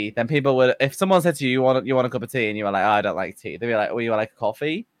like tea, then people would, if someone said to you, you want a cup of tea, and you were like, oh, I don't like tea, they'd be like, oh, you want like a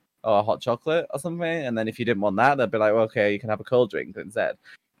coffee or a hot chocolate or something? And then if you didn't want that, they'd be like, well, okay, you can have a cold drink instead.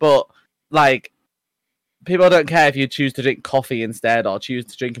 But like, people don't care if you choose to drink coffee instead or choose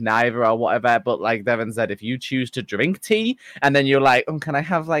to drink neither or whatever. But like Devin said, if you choose to drink tea and then you're like, can I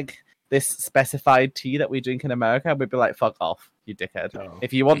have like this specified tea that we drink in America? We'd be like, fuck off, you dickhead. Oh.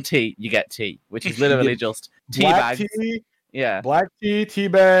 If you want tea, you get tea, which is literally just tea Black bags. tea, Yeah. black tea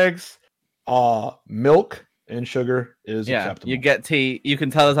bags, milk and sugar is Yeah, acceptable. you get tea. You can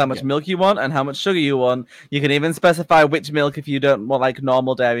tell us how much Yeah. milk you want and how much sugar you want. You can even specify which milk if you don't want like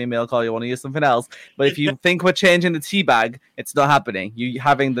normal dairy milk or you want to use something else. But if you think we're changing the tea bag, it's not happening. You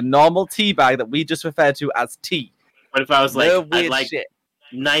having the normal tea bag that we just refer to as tea. What if I was like, No I'd weird like shit.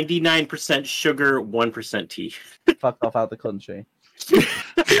 99% sugar, 1% tea? Fuck off out the country.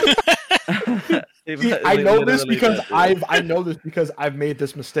 I know this because I've made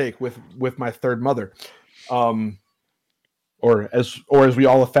this mistake with my third mother, or as we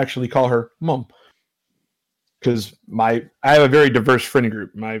all affectionately call her, Mom. Because I have a very diverse friend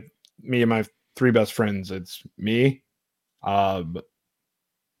group. Me and my three best friends. It's me,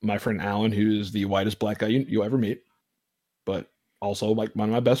 my friend Alan, who's the whitest black guy you'll ever meet, but also like one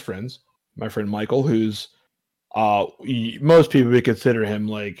of my best friends. My friend Michael, who's most people would consider him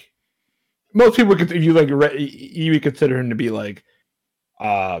like. Most people could, you would consider him to be like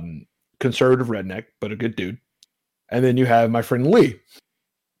conservative redneck, but a good dude. And then you have my friend Lee,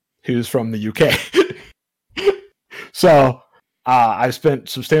 who's from the UK. So I spent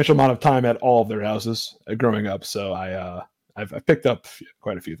substantial amount of time at all of their houses growing up. So I've picked up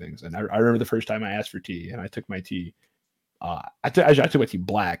quite a few things. And I remember the first time I asked for tea, and I took my tea. I took my tea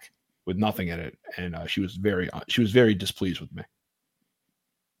black with nothing in it, and she was very displeased with me.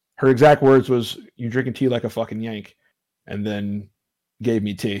 Her exact words was, "You drinking tea like a fucking Yank," and then gave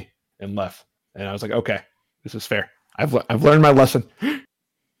me tea and left. And I was like, "Okay, this is fair. I've learned my lesson."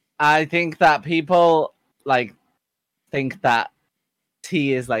 I think that people like think that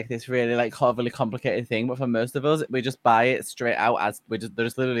tea is like this really like overly complicated thing, but for most of us, we just buy it straight out as they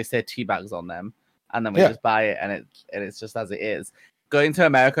just literally say tea bags on them, and then we just buy it, and it's just as it is. Going to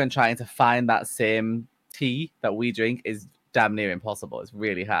America and trying to find that same tea that we drink is damn near impossible. It's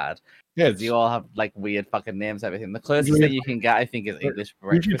really hard. Yeah, Because you all have like weird fucking names, everything. The closest thing you can get, I think, is English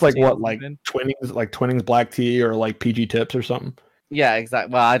breakfast. Usually it's like tea what, or like something. Twinings black tea or like PG Tips or something. Yeah,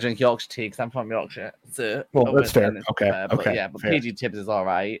 exactly. Well, I drink Yorkshire tea because I'm from Yorkshire. So Well, that's fair. Okay, But yeah, fair. PG Tips is all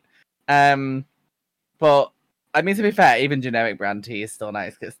right. But I mean, to be fair, even generic brand tea is still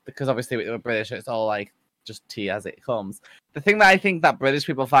nice because obviously we're British, so it's all like just tea as it comes. The thing that I think that British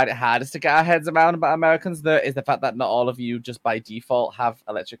people find it hardest to get our heads around about Americans, though, is the fact that not all of you just by default have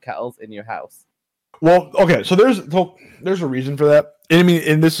electric kettles in your house. Well, okay, so there's a reason for that. And I mean,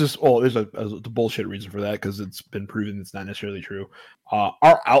 and this is there's a bullshit reason for that because it's been proven it's not necessarily true.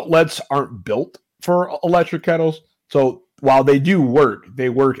 Our outlets aren't built for electric kettles, so while they do work, they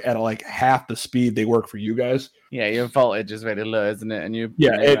work at like half the speed they work for you guys. Yeah, your voltage is really low, isn't it? And you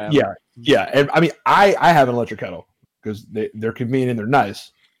Yeah. And I mean, I have an electric kettle because they're convenient, they're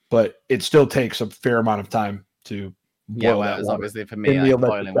nice, but it still takes a fair amount of time to boil well, that it was water. obviously for me, In the like,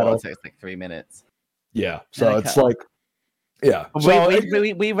 boiling electric water kettle. takes like 3 minutes. Yeah, so And a it's kettle. like, yeah. But So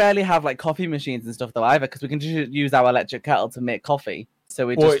we rarely have like coffee machines and stuff though either, because we can just use our electric kettle to make coffee. So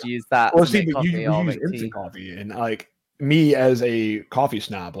we just use that to make but coffee or you use make instant tea. coffee, and like me as a coffee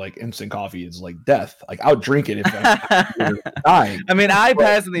snob, like instant coffee is like death. Like I'll drink it if I'm dying. I mean, I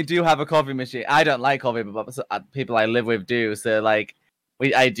personally do have a coffee machine. I don't like coffee, but people I live with do. So like,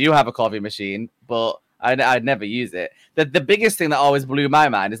 I do have a coffee machine, but I'd never use it. The biggest thing that always blew my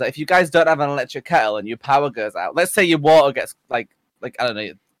mind is that if you guys don't have an electric kettle and your power goes out, let's say your water gets like I don't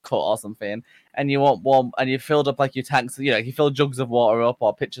know, cut or something, and you want warm, and you filled up like your tanks, you know, you fill jugs of water up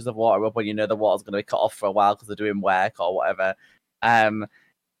or pitchers of water up when you know the water's going to be cut off for a while because they're doing work or whatever.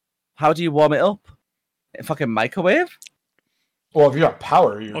 How do you warm it up? A fucking microwave? Well, if you have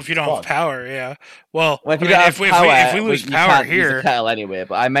power, Well, if you don't have power, yeah. Well, If I you mean, don't if have we power, lose you power can't use a here, kettle anyway.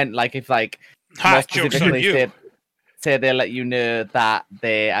 But I meant like if like more joke's on specifically you. say they let you know that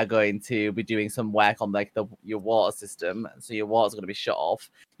they are going to be doing some work on like your water system, so your water's going to be shut off.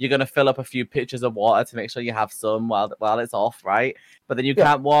 You're going to fill up a few pitchers of water to make sure you have some while it's off, right? But then you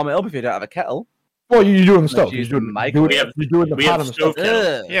can't warm it up if you don't have a kettle. Well, you do it in the stove. use You the do microwave. it in the We pot have on the stove stove.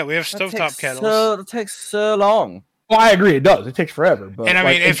 kettles. yeah, we have That stovetop takes kettles. That takes so long. Well, I agree. It does. It takes forever. But And I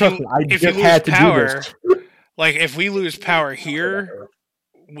like, mean, if trust you me, I lose just had to do power, this. like if we lose power here,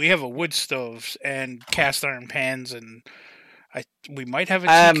 we have a wood stove and cast iron pans, and we might have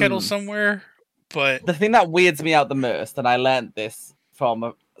a tea kettle somewhere. But The thing that weirds me out the most, and I learned this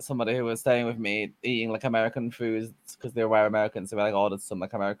from somebody who was staying with me, eating like American foods because they were Americans, so we like ordered some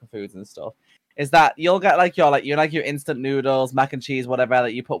like American foods and stuff, is that you'll get like your instant noodles, mac and cheese, whatever,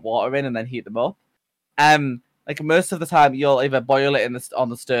 that you put water in and then heat them up. Like most of the time, you'll either boil it on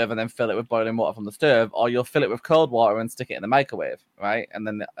the stove and then fill it with boiling water from the stove, or you'll fill it with cold water and stick it in the microwave, right?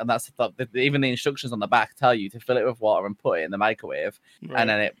 And that's even the instructions on the back tell you to fill it with water and put it in the microwave, and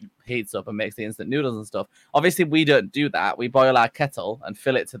then it heats up and makes the instant noodles and stuff. Obviously, we don't do that. We boil our kettle and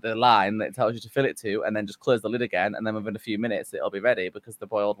fill it to the line that it tells you to fill it to, and then just close the lid again, and then within a few minutes it'll be ready because the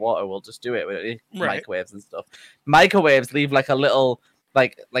boiled water will just do it with microwaves and stuff. Microwaves leave like a little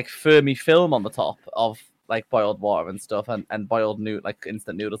like firmy film on the top of like boiled water and stuff, and boiled like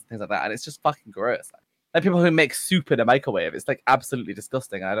instant noodles and things like that, and it's just fucking gross. Like people who make soup in a microwave, it's like absolutely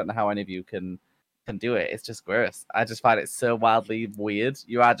disgusting. I don't know how any of you can do it. It's just gross. I just find it so wildly weird.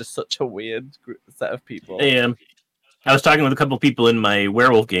 You are just such a weird set of people. I was talking with a couple of people in my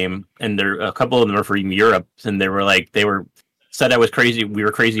werewolf game, and a couple of them are from Europe, and they said I was crazy. We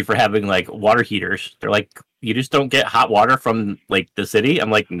were crazy for having like water heaters. They're like, you just don't get hot water from like the city.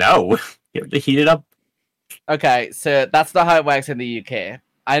 I'm like, no, you have to heat it up. Okay, so that's not how it works in the UK.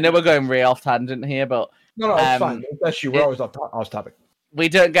 I know we're going way off tangent here, but No, it's fine. That's you. We're always off topic. we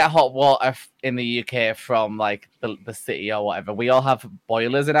don't get hot water in the UK from like the city or whatever. We all have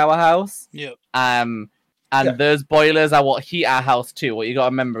boilers in our house. Yep. And those boilers are what heat our house too. What you got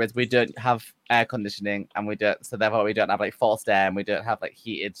to remember is we don't have air conditioning, and therefore we don't have like forced air, and we don't have like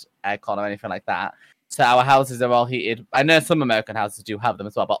heated aircon or anything like that. So our houses are all heated. I know some American houses do have them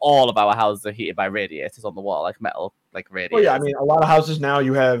as well, but all of our houses are heated by radiators on the wall, like metal, like radiators. Well, yeah, I mean, a lot of houses now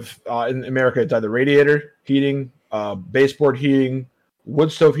you have in America, it's either radiator heating, baseboard heating, wood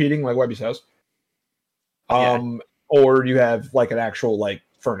stove heating, like Webby's house, or you have like an actual like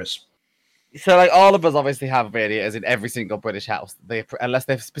furnace. So like all of us obviously have radiators in every single British house. Unless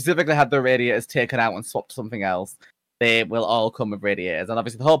they've specifically had their radiators taken out and swapped to something else, they will all come with radiators. And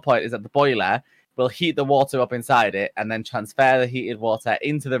obviously the whole point is that the boiler will heat the water up inside it and then transfer the heated water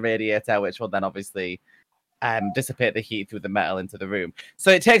into the radiator, which will then obviously dissipate the heat through the metal into the room.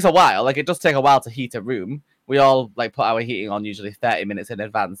 So it takes a while. Like it does take a while to heat a room. We all like put our heating on usually 30 minutes in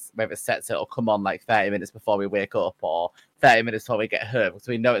advance. Whether it's set, so it'll come on like 30 minutes before we wake up or 30 minutes before we get home.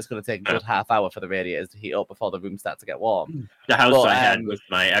 So we know it's going to take a good half hour for the radiators to heat up before the room starts to get warm. The house I had with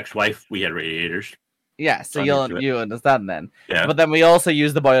my ex-wife, we had radiators. Yeah, so you understand then. Yeah. But then we also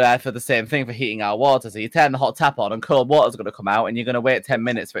use the boiler for the same thing for heating our water. So you turn the hot tap on and cold water's going to come out and you're going to wait 10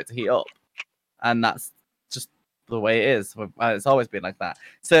 minutes for it to heat up. And that's just the way it is. It's always been like that.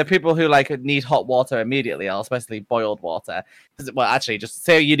 So people who like need hot water immediately, or especially boiled water, well, actually, just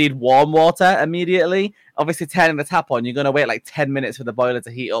say you need warm water immediately. Obviously, turning the tap on, you're gonna wait like 10 minutes for the boiler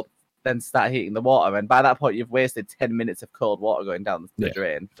to heat up, then start heating the water, and by that point, you've wasted 10 minutes of cold water going down the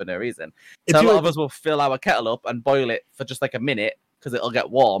drain for no reason. So a lot of us will fill our kettle up and boil it for just like a minute because it'll get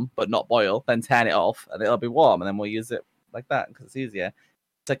warm but not boil. Then turn it off and it'll be warm, and then we'll use it like that because it's easier.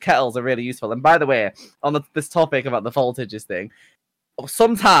 So kettles are really useful. And by the way, on this topic about the voltages thing,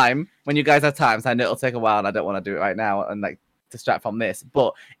 sometime when you guys have times, I know it'll take a while and I don't want to do it right now and like distract from this,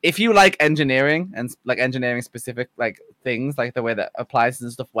 but if you like engineering and like engineering specific like things, like the way that appliances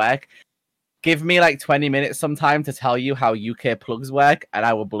and stuff work, give me like 20 minutes sometime to tell you how UK plugs work, and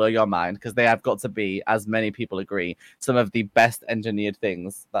I will blow your mind because they have got to be, as many people agree, some of the best engineered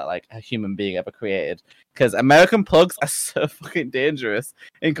things that like a human being ever created. Because American plugs are so fucking dangerous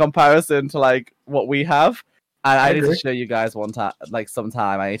in comparison to like what we have. And I need to show you guys one time, like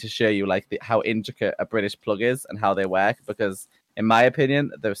sometime. I need to show you like how intricate a British plug is and how they work, because in my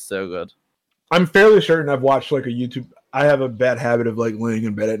opinion, they're so good. I'm fairly certain I've watched like a YouTube. I have a bad habit of like laying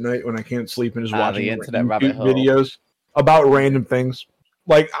in bed at night when I can't sleep and just watching the internet rabbit hole videos about random things.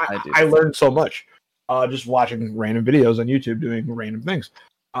 Like I learned so much just watching random videos on YouTube doing random things.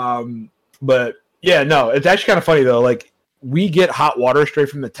 But yeah, no, it's actually kind of funny though. Like we get hot water straight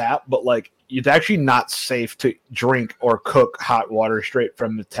from the tap, but like it's actually not safe to drink or cook hot water straight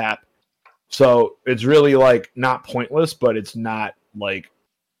from the tap. So it's really like not pointless, but it's not like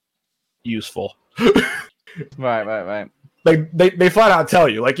useful. Right. Like they flat out tell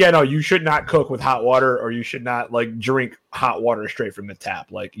you, like, yeah, no, you should not cook with hot water, or you should not like drink hot water straight from the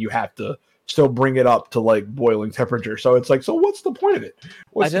tap. Like you have to still bring it up to like boiling temperature. So it's like, so what's the point of it?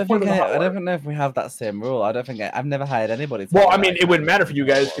 I don't know if we have that same rule. I don't think I've never hired anybody. Well, I mean, it wouldn't matter for you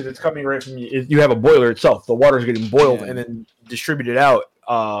guys because it's coming right from you. You have a boiler itself. The water's getting boiled and then distributed out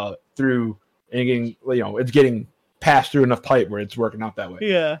through and getting, it's getting passed through enough pipe where it's working out that way.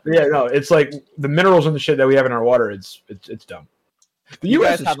 Yeah, no, it's like the minerals and the shit that we have in our water. It's dumb. You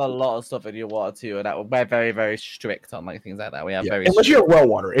guys have a lot of stuff in your water too, and we're very, very strict on like things like that. We have unless you have well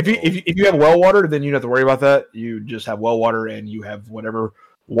water. If you have well water, then you don't have to worry about that. You just have well water, and you have whatever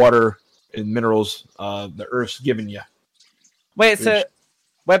water and minerals the Earth's given you. Wait, so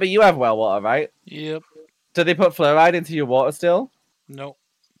Webber, you have well water, right? Yep. Do they put fluoride into your water still? No.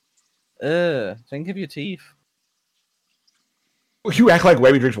 Think of your teeth. You act like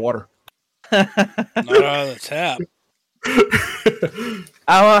Webby drinks water. Not out of the tap.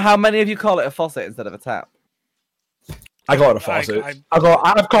 How many of you call it a faucet instead of a tap? I call it a faucet. I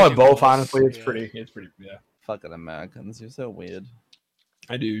call it both. Honestly, it's pretty. Yeah. Fucking Americans, you're so weird.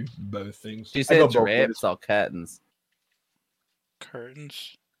 I do both things. Do you say drapes or curtains?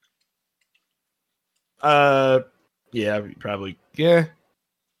 Curtains. Yeah, probably. Yeah,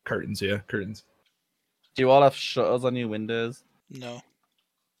 curtains. Yeah, curtains. Do you all have shutters on your windows? No.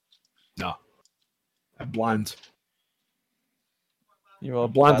 I have blinds. You're all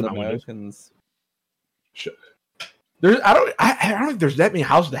blinds bad on Americans. I don't think there's that many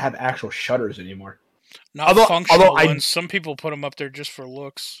houses that have actual shutters anymore. Not functional ones. Some people put them up there just for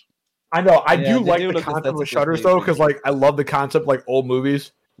looks. I know. I do like the concept of the shutters though, because like I love the concept, like old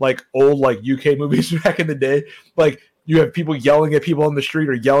movies, like old like UK movies back in the day. Like you have people yelling at people on the street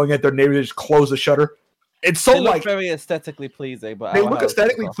or yelling at their neighbor. They just close the shutter. It's so like very aesthetically pleasing, but they look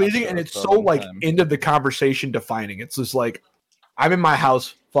aesthetically pleasing, and it's so like end of the conversation defining. It's just like, I'm in my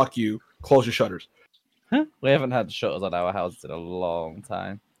house. Fuck you. Close your shutters. We haven't had shutters on our house in a long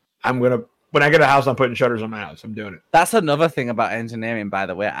time. When I get a house, I'm putting shutters on my house. I'm doing it. That's another thing about engineering, by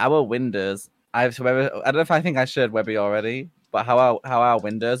the way. Our windows, I don't know if I think I showed Webby already, but how our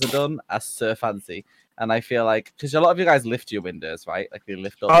windows are done are so fancy. And I feel like, because a lot of you guys lift your windows, right? Like they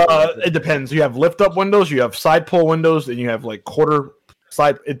lift up. It depends. You have lift up windows, you have side pull windows, and you have like quarter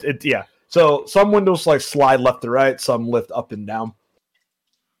side. Yeah. So some windows like slide left to right, some lift up and down.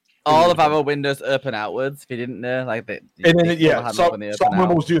 All of our windows open outwards. If you didn't know, like some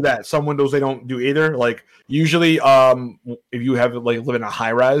windows do that. Some windows they don't do either. Like usually, if you have like live in a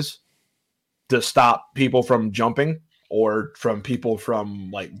high rise, to stop people from jumping or from people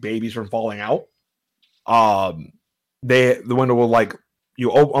from like babies from falling out. The window will like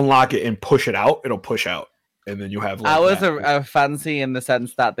you unlock it and push it out. It'll push out, and then you have. Like, ours are fancy in the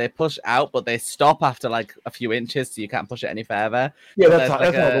sense that they push out, but they stop after like a few inches, so you can't push it any further. Yeah, that's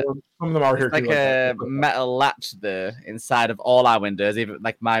how some of them are here like too. A metal latch there inside of all our windows, even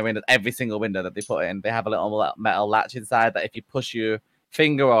like my windows. Every single window that they put in, they have a little metal latch inside that if you push your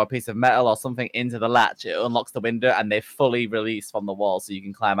finger or a piece of metal or something into the latch, it unlocks the window and they fully release from the wall, so you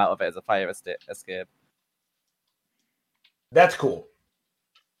can climb out of it as a fire escape. That's cool.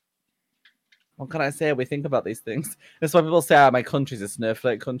 What can I say? We think about these things. That's why people say my country's a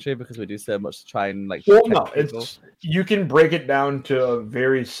snowflake country because we do so much to try and like. Well, no, protect people. it's you can break it down to a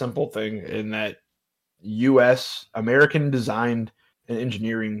very simple thing in that U.S. American designed and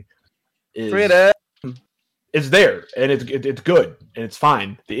engineering Freedom. is there, and it's good and it's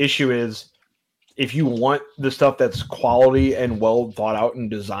fine. The issue is if you want the stuff that's quality and well thought out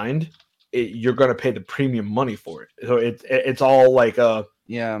and designed, you're going to pay the premium money for it. So it's all like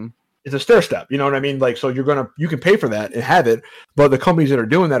Yeah. It's a stair step, you know what I mean? Like, so you can pay for that and have it, but the companies that are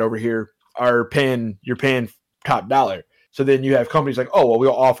doing that over here you're paying top dollar. So then you have companies like, oh, well,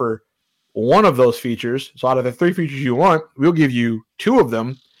 we'll offer one of those features. So out of the 3 features you want, we'll give you 2 of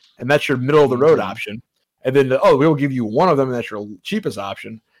them, and that's your middle of the road option. And then, we'll give you 1 of them, and that's your cheapest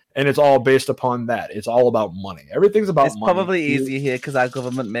option. And it's all based upon that. It's all about money. Everything's about It's money. probably easier here because our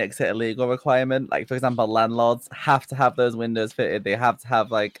government makes it a legal requirement. Like, for example, landlords have to have those windows fitted. They have to have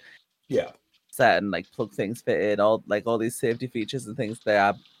like certain like plug things fitted. All these safety features and things, they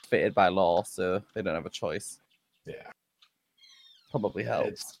are fitted by law, so they don't have a choice. Yeah, probably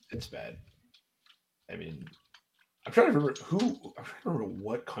helps. It's bad. I mean, I'm trying to remember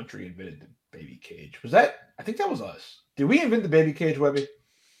what country invented the baby cage. Was that? I think that was us. Did we invent the baby cage, Webby?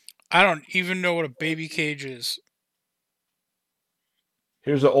 I don't even know what a baby cage is.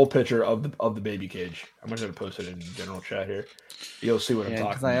 Here's an old picture of the baby cage. I'm just gonna post it in general chat here. You'll see what I'm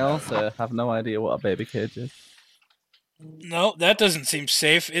talking about. I also have no idea what a baby cage is. No, that doesn't seem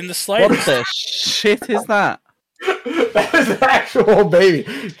safe in the slightest. What the shit is that? That is an actual baby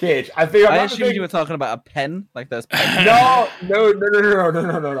cage. I assumed you were talking about a pen, like those pens. No.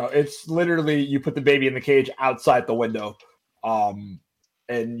 It's literally you put the baby in the cage outside the window,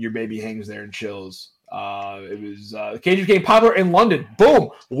 and your baby hangs there and chills. The cage became popular in London.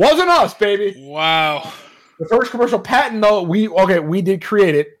 Boom, wasn't us, baby. Wow. The first commercial patent, though, we did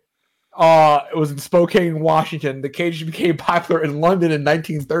create it. It was in Spokane, Washington. The cage became popular in London in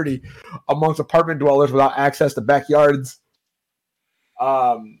 1930 amongst apartment dwellers without access to backyards.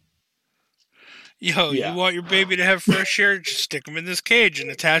 You want your baby to have fresh air? Just stick them in this cage and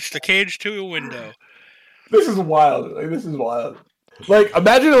attach the cage to a window. This is wild. Like,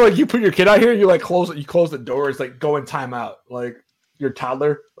 imagine like you put your kid out here and you like close the door. It's like go in timeout. Like your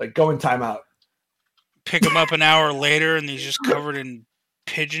toddler, like go in timeout. Pick him up an hour later and he's just covered in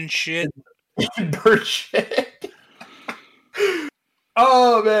pigeon shit. Bird shit.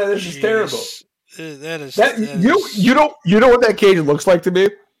 Oh man, this is terrible. You know what that cage looks like to me?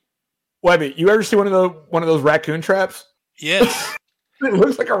 Webby, you ever see one of those raccoon traps? Yes. It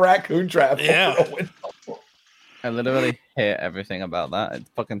looks like a raccoon trap. Yeah. I literally hate everything about that. It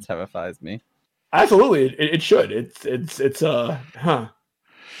fucking terrifies me. Absolutely, it should. It's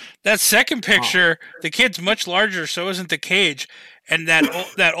That second picture, the kid's much larger, so isn't the cage. And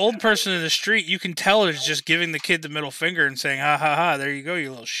that old person in the street, you can tell is just giving the kid the middle finger and saying, "Ha ha ha! There you go,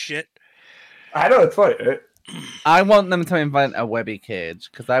 you little shit." I know it's funny. I want them to invent a Webby cage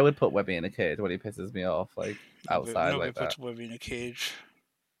because I would put Webby in a cage when he pisses me off, like outside Nobody like that. puts Webby in a cage.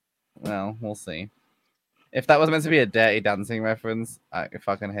 Well, we'll see. If that was meant to be a Dirty Dancing reference, I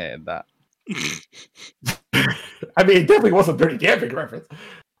fucking hated that. I mean, it definitely was a Dirty Dancing reference.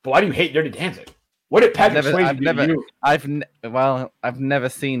 But why do you hate Dirty Dancing? What did Patrick Swayze do to you? I've never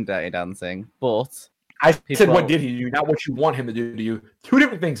seen Dirty Dancing, but I said, what did he do? Not what you want him to do to you. 2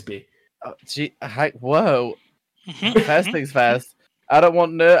 different things, B. Whoa. First things first. I don't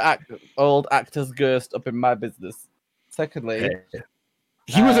want no old actor's ghost up in my business. Secondly,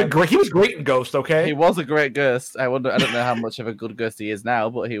 he was great in Ghost. Okay, he was a great ghost. I don't know how much of a good ghost he is now,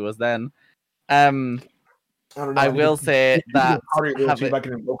 but he was then. I will say that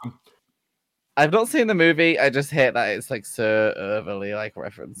I've not seen the movie. I just hate that it's like so overly like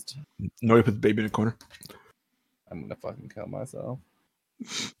referenced. No, you put the baby in the corner. I'm gonna fucking kill myself.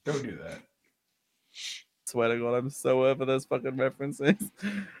 Don't do that. Swear to God, I'm so over those fucking references.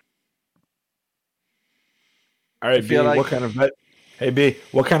 All right, B, what kind of Hey B,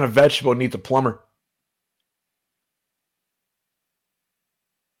 what kind of vegetable needs a plumber?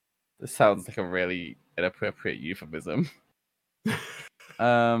 This sounds like a really inappropriate euphemism.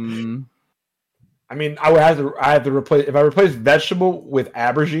 I mean, I have to replace if I replace vegetable with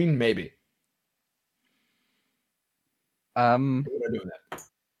aubergine, maybe.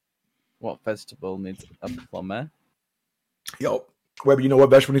 What vegetable needs a plumber? Yo, Webb, you know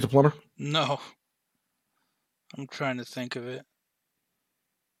what vegetable needs a plumber? No. I'm trying to think of it.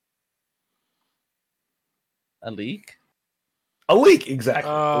 A leek? A leek,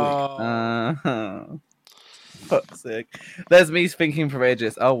 exactly. Fuck's sake. There's me thinking for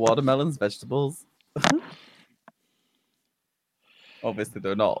ages. Oh, watermelons, vegetables. Obviously,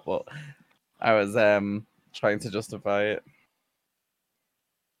 they're not, but I was trying to justify it.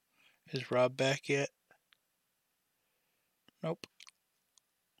 Is Rob back yet? Nope.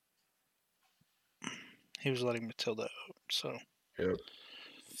 He was letting Matilda out, so. Yep.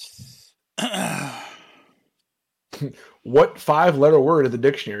 What 5-letter word in the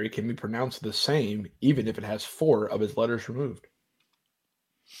dictionary can be pronounced the same even if it has 4 of its letters removed?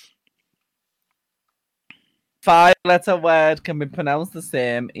 5-letter word can be pronounced the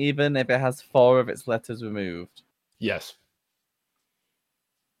same even if it has 4 of its letters removed. Yes.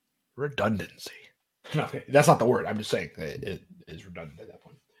 Redundancy. No, that's not the word. I'm just saying it is redundant at that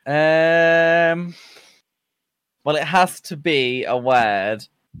point. Well, it has to be a word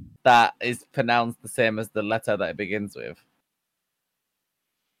that is pronounced the same as the letter that it begins with.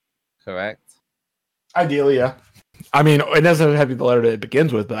 Correct? Ideally, yeah. I mean, it doesn't have to be the letter that it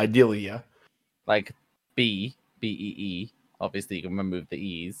begins with, but ideally, yeah. Like B, B-E-E. Obviously, you can remove the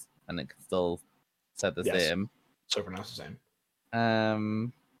E's, and it can still say the Yes. same. So pronounced the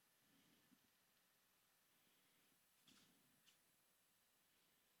same.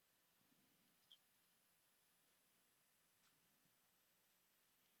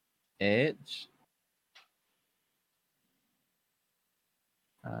 H.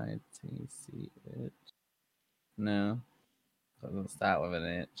 I-T-C, H. No. Doesn't start with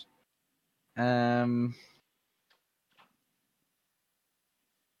an H.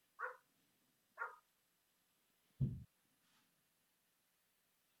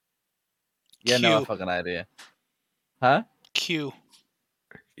 Yeah, no Q. fucking idea. Huh? Q.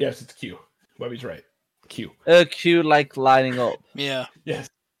 Yes, it's Q. Webby's right. Q. Q like lining up. Yeah, Yes.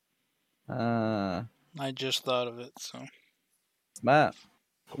 Ah, I just thought of it, so. smart.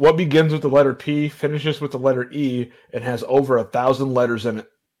 What begins with the letter P, finishes with the letter E, and has over 1,000 letters in it?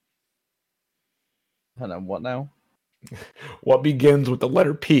 Hold on, what now? What begins with the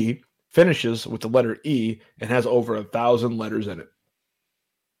letter P, finishes with the letter E, and has over 1,000 letters in it?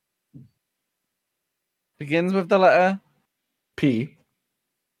 Begins with the letter P,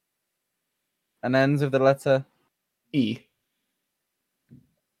 and ends with the letter. E.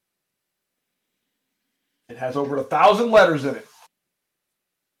 It has over 1,000 letters in it.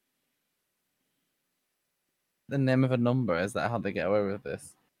 The name of a number. Is that how they get away with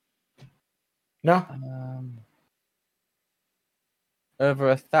this? No. Over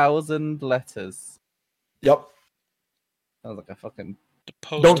 1,000 letters. Yep. Sounds like a fucking. The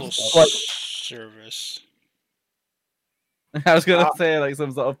Postal like- Service. I was gonna say like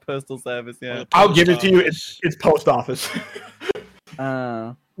some sort of postal service. Or Yeah. the I'll post give it to you. office. It's post office.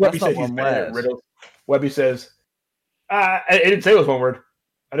 Webby Webby that's not said he's one bad at word. riddles. Webby says, I didn't say it was one word.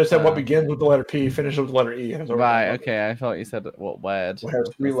 I just said what Ah. begins with the letter P, finishes with the letter E. And has over Right. 1,000. Okay. I thought you said what word. What I has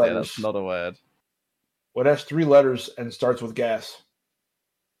was 3 gonna say letters? that's not a word. What has 3 letters and starts with gas?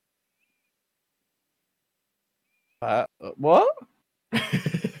 What?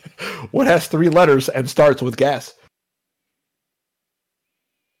 What has 3 letters and starts with gas?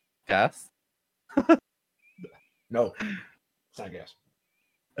 Gas. No, it's not gas.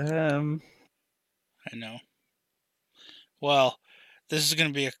 I know. Well, this is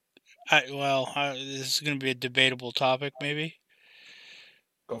going to be this is going to be a debatable topic, maybe.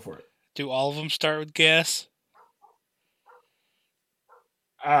 Go for it. Do all of them start with gas?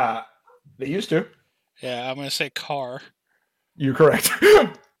 They used to. Yeah, I'm going to say car. You're correct.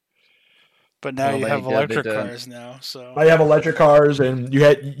 But now Well, you there have you go, they electric don't. cars now, so. I have electric cars, and you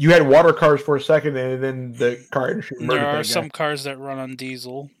had water cars for a second, and then the car industry There murdered are that some guy. cars that run on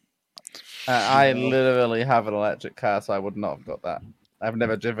diesel. I No. literally have an electric car, so I would not have got that. I've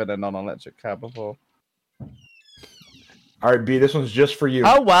never driven a non-electric car before. All right, B, this one's just for you.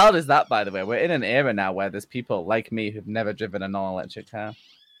 How wild is that, by the way? We're in an era now where there's people like me who've never driven a non-electric car.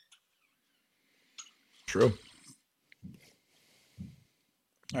 True.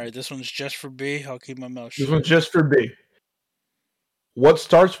 All right, this one's just for B. I'll keep my mouth This shut. one's just for B. What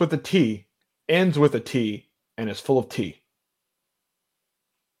starts with a T, ends with a T, and is full of tea?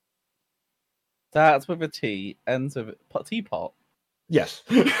 Starts with a T, ends with a teapot. Yes.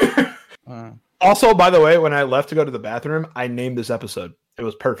 Uh, Also, by the way, when I left to go to the bathroom, I named this episode. It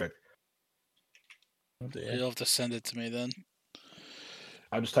was perfect. oh dear. You'll have to send it to me then.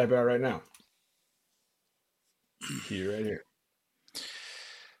 I'll just type it out right now. Here, right here.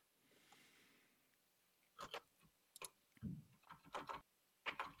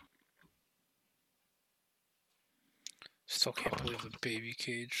 Still can't believe the baby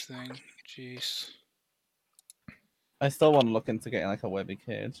cage thing. Jeez. I still want to look into getting like a Webby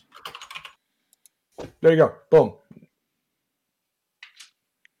cage. There you go. Boom.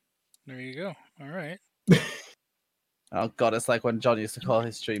 There you go. All right. Oh god, it's like when John used to call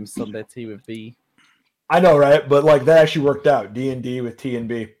his stream Sunday Tea with B. I know, right? But like that actually worked out. D&D with T and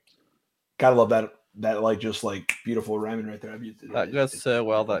B. Gotta love that. That like just like beautiful rhyming right there. That goes so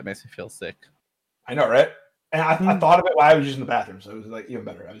well that it makes me feel sick. I know, right? And I thought of it while I was using the bathroom, so it was like even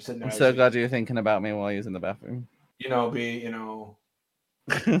better. I was sitting there. I'm so glad you're thinking about me while using the bathroom. I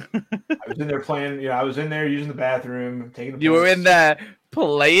was in there playing. I was in there using the bathroom, taking. You were in there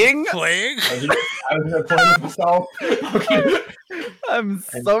playing. Playing? I was in there playing with myself. I'm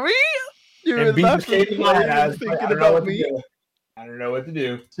sorry. You were And B just came to mind. I was thinking like, I don't know what to do. I don't know what to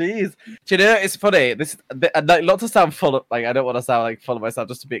do. Jeez. Do you know, it's funny. Not to sound full of, like, I don't want to sound like full of myself,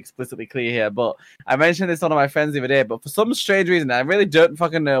 just to be explicitly clear here, but I mentioned this to one of my friends the other day, but for some strange reason, I really don't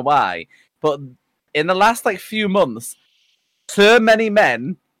fucking know why, but in the last, like, few months, so many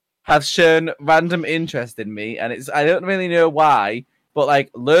men have shown random interest in me, and I don't really know why, but,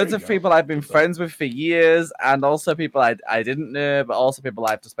 like, loads of people I've been friends with for years, and also people I didn't know, but also people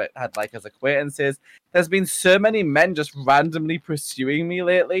I've just had, like, as acquaintances. There's been so many men just randomly pursuing me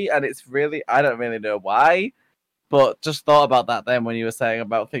lately, and it's really, I don't really know why, but just thought about that then when you were saying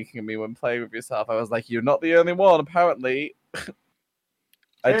about thinking of me when playing with yourself. I was like, you're not the only one, apparently.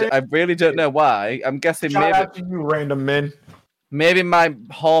 I really don't know why. I'm guessing Shout maybe out to you, random men. Maybe my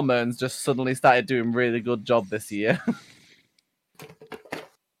hormones just suddenly started doing really good job this year.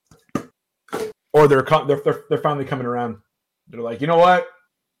 Or they're finally coming around. They're like, you know what?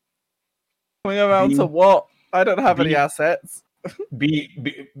 Coming around to what? I don't have any assets. B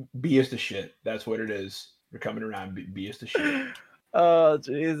is the shit. That's what it is. They're coming around. B is the shit. Oh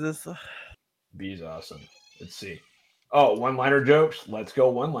Jesus. B is awesome. Let's see. Oh, one-liner jokes. Let's go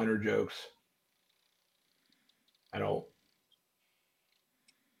one-liner jokes. I don't.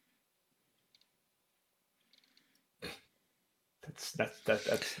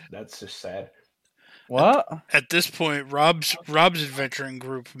 That's just sad. What? At this point, Rob's adventuring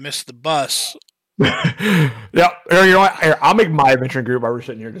group missed the bus. Yeah, you know what? Here, I'll make my adventuring group while we're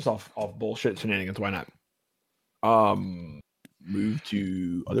sitting here just off bullshit shenanigans. Why not? Move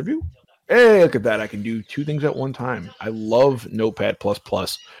to other view. Hey, look at that! I can do two things at one time. I love Notepad++.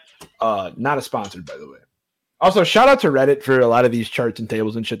 Not a sponsored, by the way. Also, shout out to Reddit for a lot of these charts and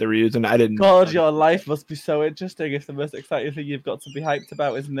tables and shit that we're using. I didn't. God, your life must be so interesting if the most exciting thing you've got to be hyped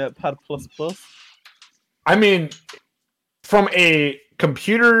about is Notepad++. I mean, from a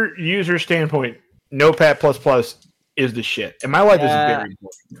computer user standpoint, Notepad++ is the shit. And my life is very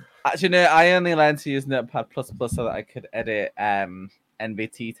important. Actually, no, I only learned to use Notepad++ so that I could edit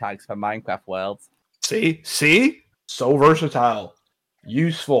NVT tags for Minecraft worlds. See? So versatile.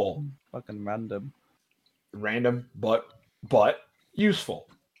 Useful. Fucking random. Random, but useful.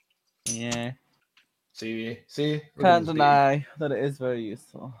 Yeah. See? Can't deny that it is very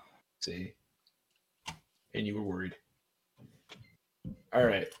useful. See? And you were worried. All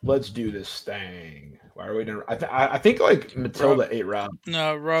right, let's do this thing. Why are we doing? I think like Matilda ate Rob.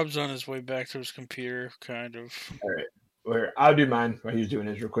 No, Rob's on his way back to his computer, kind of. All right, well, here, I'll do mine while he's doing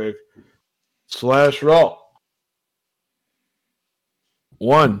his real quick. /roll.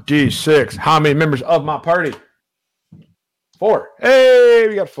 1d6. How many members of my party? 4. Hey,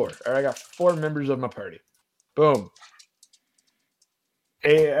 we got 4. All right, I got 4 members of my party. Boom.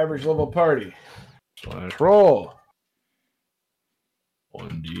 Average level party. /roll.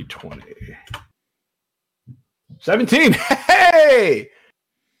 1d20. 17. Hey!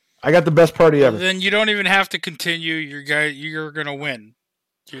 I got the best party ever. Then you don't even have to continue. You're gonna win.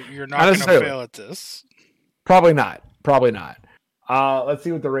 You're not gonna fail at this. Probably not. Let's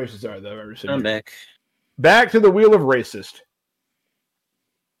see what the races are, though. I'm back. Back to the Wheel of Racist.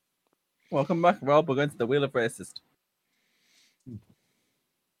 Welcome back, Rob. We're going to the Wheel of Racist.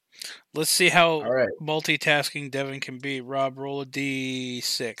 Let's see how multitasking Devin can be. Rob, roll a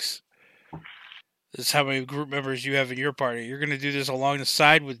d6. This is how many group members you have in your party. You're going to do this along the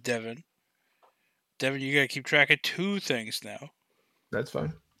side with Devin. Devin, you got to keep track of 2 things now. That's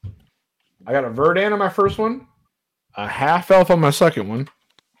fine. I got a Verdan on my first one, a half elf on my second one.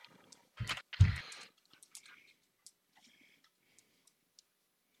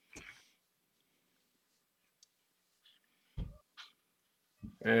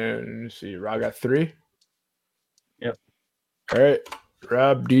 And let's see, Rob got 3. Yep. All right,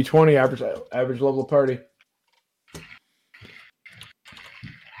 Rob, D20, average level party.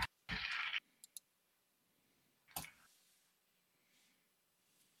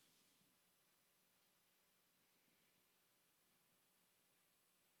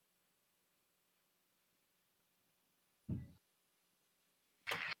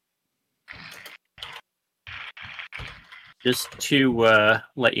 Just to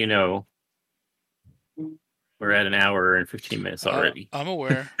let you know, We're at an hour and 15 minutes already. I'm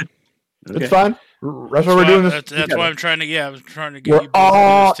aware. Okay. It's fine. That's why we're doing this. That's why I'm trying to. Yeah, I was trying to get We're you both to do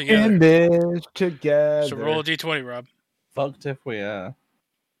all this together. in this together. So roll a d20, Rob. Fucked if we are.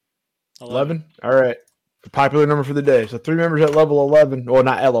 11. All right. Popular number for the day. So 3 members at level 11. Well,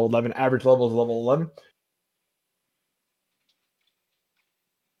 not at level 11. Average level is level 11.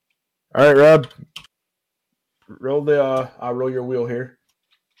 All right, Rob. I'll roll your wheel here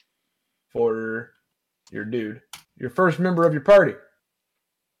for your dude. Your first member of your party.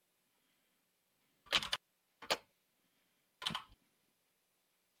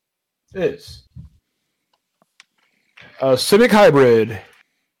 Is a Simic hybrid.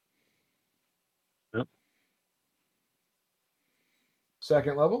 Yep.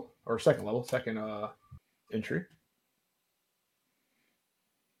 Second entry.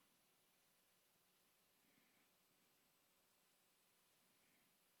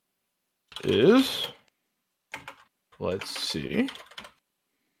 Is, let's see,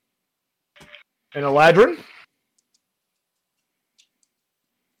 an Eladrin.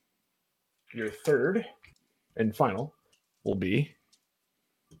 Your third and final will be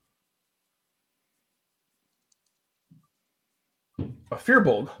a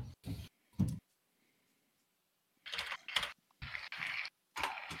Fearbolg.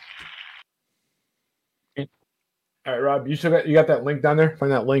 All right, Rob, you got that link down there?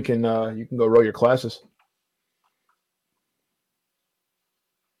 Find that link and you can go roll your classes.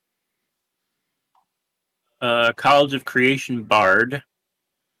 College of Creation Bard.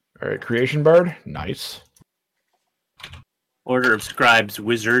 All right, Creation Bard. Nice. Order of Scribes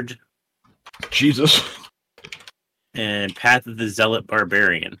Wizard. Jesus. And Path of the Zealot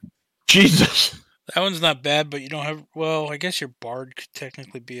Barbarian. Jesus. That one's not bad, but you don't have. Well, I guess your bard could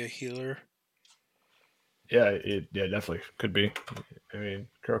technically be a healer. Yeah, definitely could be. I mean,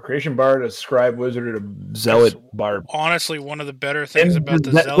 Creation Bard, a Scribe Wizard, a Zealot Barb. Honestly, one of the better things about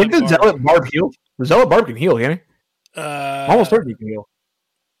the Zealot Barb. Zealot Barb heal? The Zealot Barb can heal, can he? Almost certain he can heal.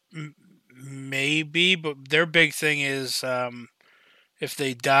 Maybe, but their big thing is if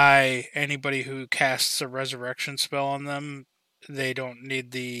they die, anybody who casts a resurrection spell on them, they don't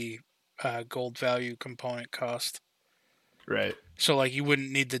need the gold value component cost. Right. So, like, you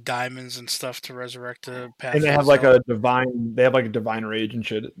wouldn't need the diamonds and stuff to resurrect a path. And they have like a divine rage and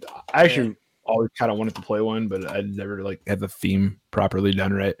shit. I actually always kind of wanted to play one, but I never like had the theme properly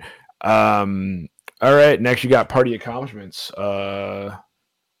done right. All right, next you got party accomplishments. So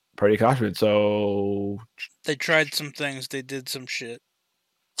they tried some things. They did some shit.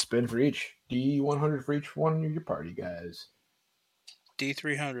 Spin for each. D100 for each one of your party guys.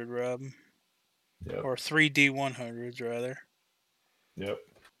 D300, Rob. Yep. Or 3 D100s, rather. Yep.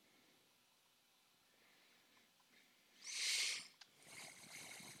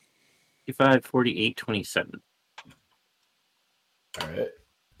 55, 48, 27. All right.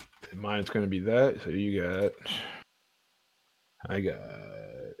 And mine's going to be that. So I got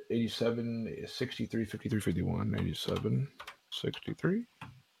 87, 63, 53, 51, 87, 63,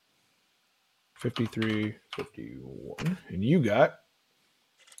 53, 51. And you got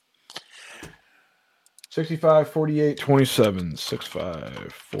 65, 48, 27,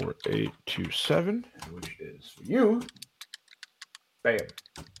 65, 48, 27, which is for you. Bam.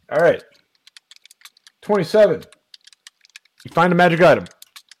 All right. 27. You find a magic item.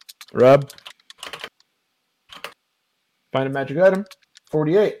 Rob. Find a magic item.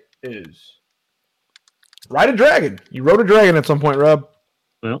 48 is ride a dragon. You rode a dragon at some point, Rob.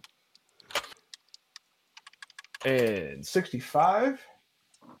 Well. And 65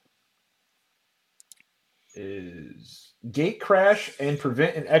 is gate crash and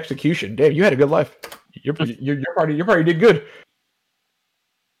prevent an execution. Dave, you had a good life. Your party did good.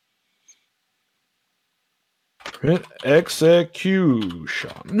 Prevent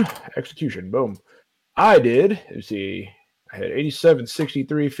execution. Boom. I did. Let's see. I had 87,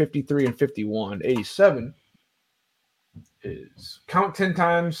 63, 53, and 51. 87 is count 10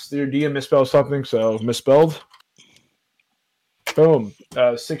 times. Your DM misspelled something, so misspelled. Boom.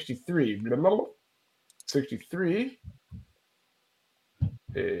 63. 63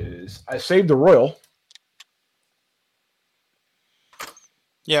 is I saved the royal.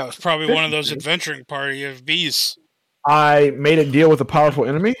 Yeah, it was probably one of those adventuring party of bees. I made a deal with a powerful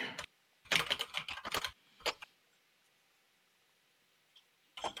enemy.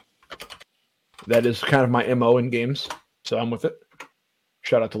 That is kind of my MO in games, so I'm with it.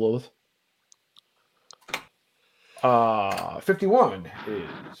 Shout out to Lilith. 51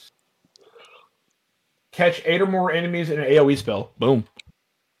 is catch 8 or more enemies in an AoE spell. Boom.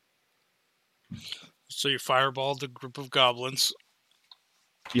 So you fireballed a group of goblins.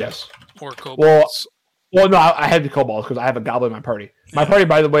 Yes. Or kobolds. Well, Well, no, I had the kobolds because I have a goblin in my party. My party,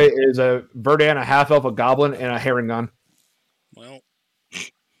 by the way, is a Verdan, a half elf, a goblin, and a Herringon. Well,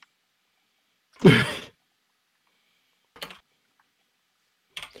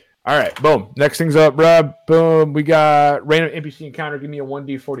 All right, boom. Next thing's up, Rob. Boom. We got random NPC encounter. Give me a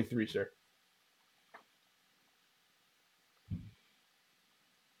 1d43, sir.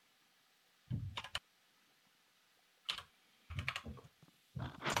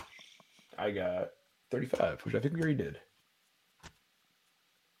 I got 35, which I think we already did.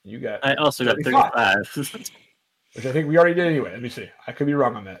 You got I also got 35. which I think we already did anyway. Let me see. I could be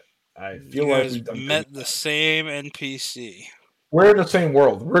wrong on that. I feel you like guys we've done met the same NPC. We're in the same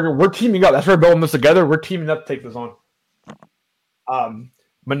world. We're teaming up. That's why we're building this together. We're teaming up to take this on.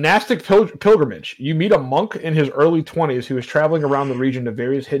 Monastic pilgrimage. You meet a monk in his early 20s who is traveling around the region to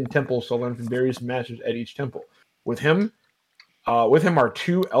various hidden temples to learn from various masters at each temple. With him are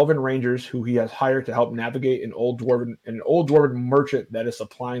 2 elven rangers who he has hired to help navigate an old dwarven merchant that is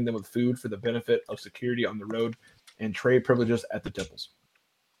supplying them with food for the benefit of security on the road and trade privileges at the temples.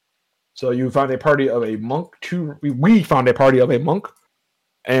 So you found a party of a monk. We found a party of a monk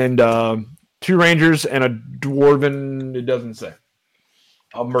and 2 rangers and a dwarven. It doesn't say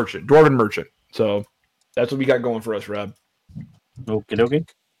a merchant, dwarven merchant. So that's what we got going for us, Rob. Okay.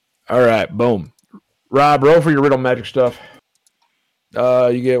 All right, boom. Rob, roll for your riddle magic stuff.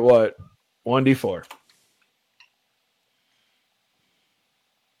 You get what? 1d4.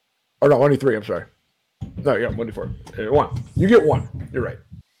 Or no, 1d3. I'm sorry. No, yeah, 1d4. 1. You get 1. You're right.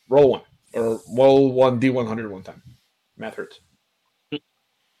 Roll 1. Or roll 1d100 one time. Math hurts.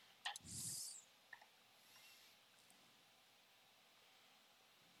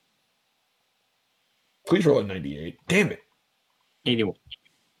 Please roll a 98. Damn it. 81.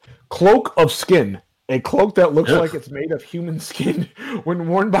 Cloak of skin. A cloak that looks like it's made of human skin. When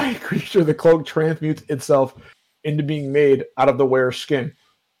worn by a creature, the cloak transmutes itself into being made out of the wearer's skin.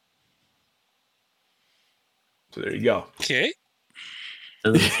 So there you go. Okay.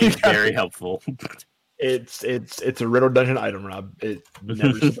 Doesn't seem very helpful. It's a riddle dungeon item, Rob. It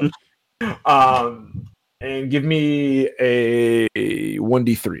never and give me a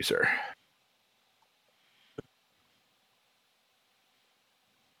 1d3, sir.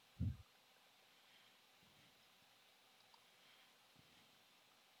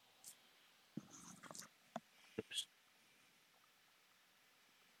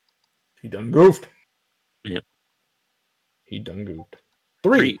 He done goofed. Yep. He done goofed.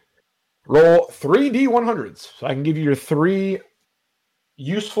 3. Roll 3d100s. So I can give you your 3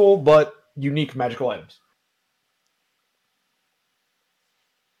 useful but unique magical items.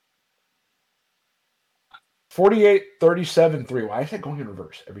 48, 37, 3. Why is that going in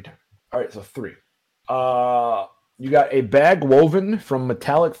reverse every time? All right, so 3. You got a bag woven from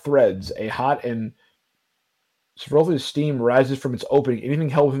metallic threads. A hot and swirling steam rises from its opening. Anything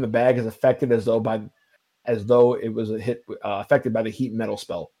held within the bag is affected as though it was affected by the heat metal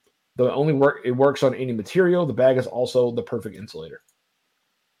spell. Though it works on any material, the bag is also the perfect insulator.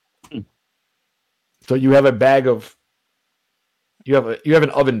 So you have a bag of you have an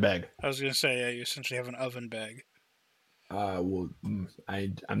oven bag. I was gonna say, yeah, you essentially have an oven bag. I'm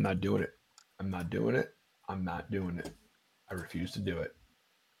not doing it. I'm not doing it. I refuse to do it.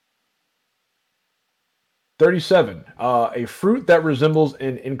 37. A fruit that resembles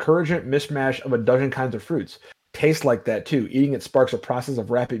an encouragement mishmash of a dozen kinds of fruits. Tastes like that too. Eating it sparks a process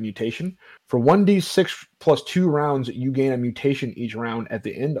of rapid mutation. For 1d6 plus 2 rounds, you gain a mutation each round. At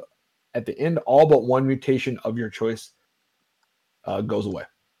the end, all but one mutation of your choice goes away.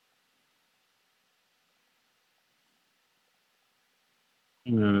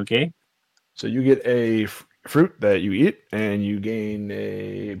 Okay. So you get a fruit that you eat, and you gain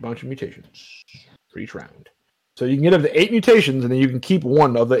a bunch of mutations for each round. So you can get up to 8 mutations, and then you can keep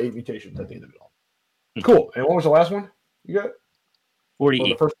one of the 8 mutations at the end of it all. Cool. And what was the last one you got?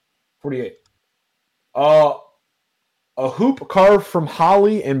 48. The first 48. A hoop carved from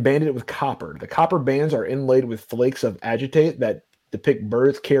holly and banded with copper. The copper bands are inlaid with flakes of agitate that depict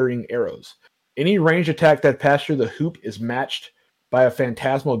birds carrying arrows. Any ranged attack that passes through the hoop is matched by a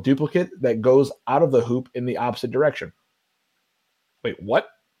phantasmal duplicate that goes out of the hoop in the opposite direction. Wait, what?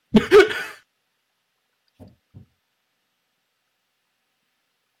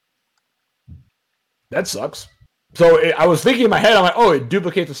 That sucks. So I was thinking in my head, I'm like, oh, it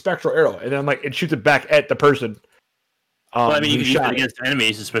duplicates a spectral arrow. And then I'm like, it shoots it back at the person. Well, I mean, you can use it against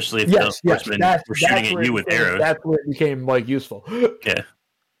enemies, especially if the horsemen were shooting at you with arrows. That's where it became like useful. Yeah.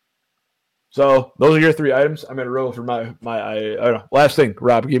 So those are your 3 items. I'm gonna roll for my I don't know. Last thing,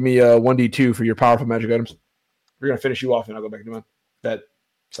 Rob, give me 1d2 for your powerful magic items. We're gonna finish you off, and I'll go back to mine. That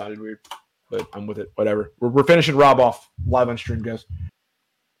sounded weird. but I'm with it. Whatever. We're finishing Rob off live on stream, guys.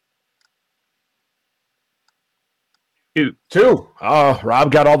 2. Oh,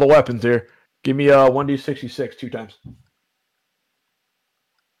 Rob got all the weapons here. Give me 1d66 2 times.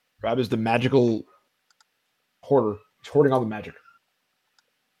 Rob is the magical hoarder. He's hoarding all the magic.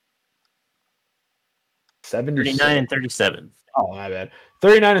 76. 39 and 37. Oh, my bad.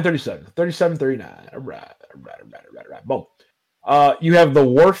 39 and 37. 37, 39. All right. Boom. You have the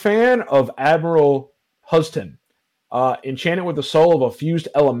Warfan of Admiral Huston. Enchanted with the soul of a fused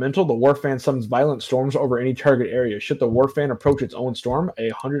elemental, the Warfan summons violent storms over any target area. Should the Warfan approach its own storm, a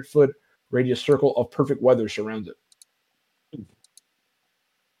 100-foot radius circle of perfect weather surrounds it.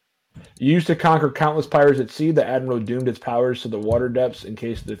 Used to conquer countless pirates at sea, the Admiral doomed its powers to the water depths in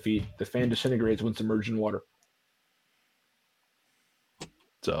case of defeat. The fan disintegrates when submerged in water.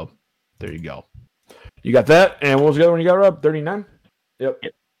 So, there you go. You got that, and what was the other one you got, Rob? 39? Yep.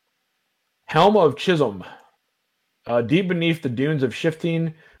 Helm of Chisholm. Deep beneath the dunes of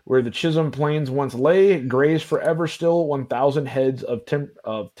Shifting, where the Chisholm Plains once lay, graze forever still 1,000 heads of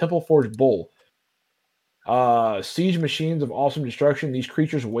Temple-forged bull. Siege machines of awesome destruction. These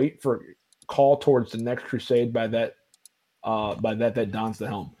creatures wait for call towards the next crusade by that dons the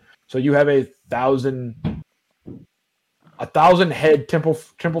helm. So you have 1,000 head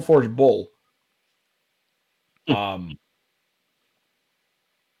Temple-forged bull.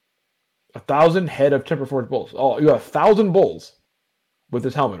 1,000 head of Temple-forged bulls. Oh, you have 1,000 bulls with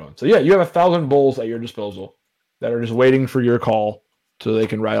this helmet on. So yeah, you have 1,000 bulls at your disposal that are just waiting for your call so they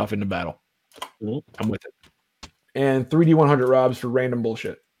can ride off into battle. I'm with it. And 3d100 Robs for random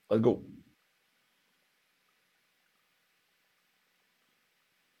bullshit. Let's go.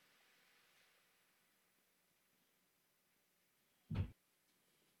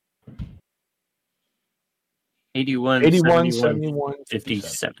 Eighty-one, 71,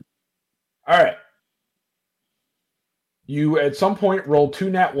 57. All right. You at some point roll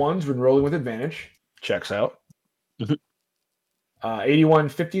 2 nat 1s when rolling with advantage. Checks out. 81,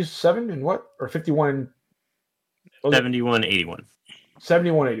 57 and what? Or 51? 71, 81.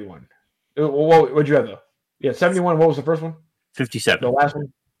 71, 81. What'd you have though? Yeah, 71. What was the first one? 57. The last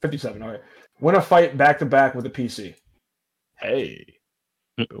one? 57. Okay. Win a fight back to back with a PC. Hey.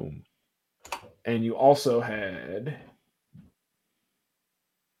 Boom. And you also had.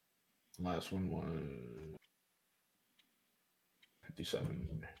 Last one was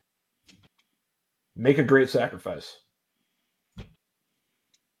 57. Make a great sacrifice.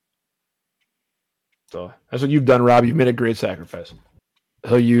 So that's what you've done, Rob. You've made a great sacrifice.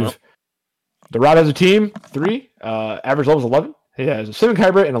 So the Rob has a team, 3. Average level is 11. He has a Civic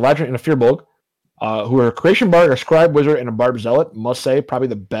Hybrid and a Ladrin and a Fearbulg, who are a Creation Bard, a Scribe Wizard, and a Barb Zealot. Must say, probably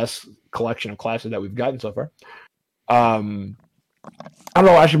the best collection of classes that we've gotten so far. I don't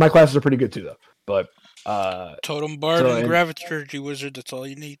know. Actually, my classes are pretty good too, though. But Totem Bard and Graviturgy Wizard. That's all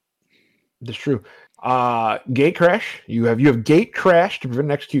you need. That's true. Gate Crash. You have Gate Crash to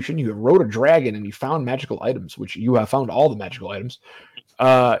prevent execution. You have Rode a Dragon, and you found magical items, which you have found all the magical items.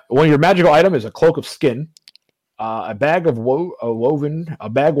 One of your magical item is a Cloak of Skin, a bag woven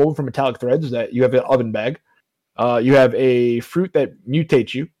from metallic threads that you have an oven bag. You have a fruit that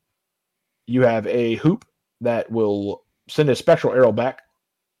mutates you. You have a hoop that will send a spectral arrow back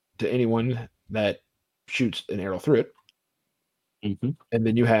to anyone that shoots an arrow through it. Mm-hmm. And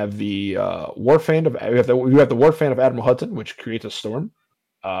then you have the Warfan of Admiral Hudson, which creates a storm,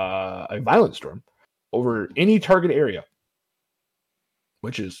 a violent storm, over any target area,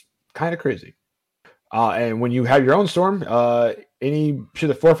 which is kind of crazy. And when you have your own storm, should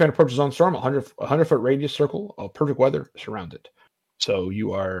the Warfan approach his own storm, 100-foot radius circle of perfect weather surrounds it. So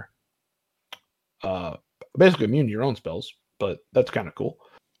you are basically immune to your own spells, but that's kind of cool.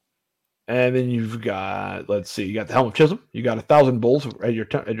 And then you've got, you got the Helm of Chisholm. You got 1,000 bulls at your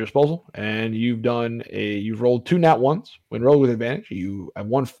disposal, and you've rolled 2 nat 1s. When rolled with advantage, you have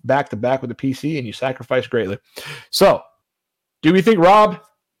one back to back with a PC, and you sacrifice greatly. So, do we think Rob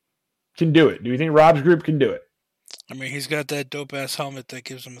can do it? Do we think Rob's group can do it? I mean, he's got that dope ass helmet that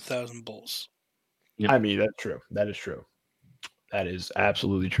gives him 1,000 bulls. Yep. I mean, that's true. That is true. That is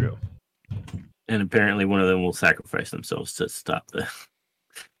absolutely true. And apparently, one of them will sacrifice themselves to stop the.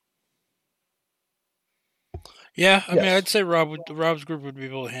 Yeah, I mean, I'd say Rob's group would be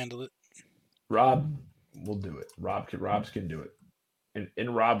able to handle it. Rob will do it. Rob's can do it. And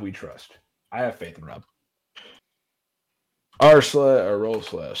in Rob, we trust. I have faith in Rob. Roll.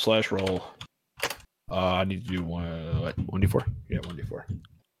 I need to do 1d4? Yeah, 1d4.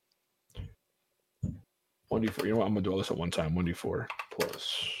 1d4. You know what? I'm going to do all this at one time. 1d4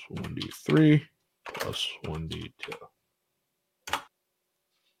 plus 1d3 plus 1d2.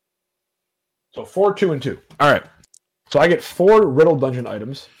 So 4, 2, and 2. All right. So I get 4 riddle dungeon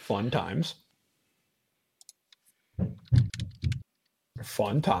items. Fun times.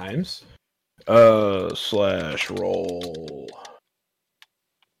 Fun times. Slash roll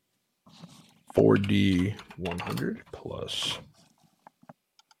 4D100 plus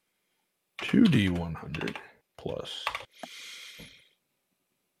 2D100 plus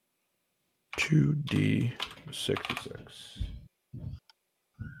 2D66.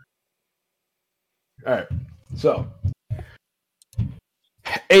 All right. So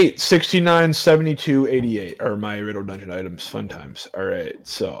 8, 69, 72, 88 are my riddle dungeon items. Fun times. All right.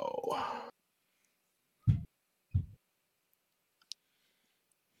 So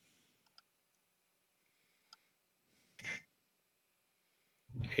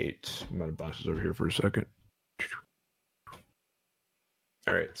 8. I'm going to bounce this over here for a second.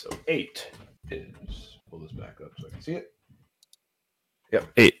 All right. So 8 is, pull this back up so I can see it. Yep.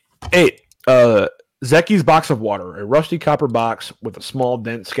 8. Zeki's box of water, a rusty copper box with a small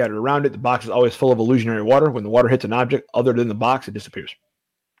dent scattered around it. The box is always full of illusionary water. When the water hits an object other than the box, it disappears.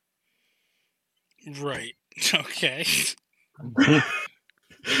 Right. Okay.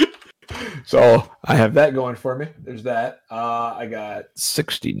 So I have that going for me. There's that. I got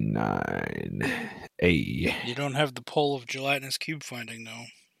 69. You don't have the pull of gelatinous cube finding, though.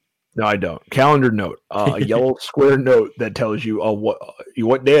 No, I don't. Calendar note, a yellow square note that tells you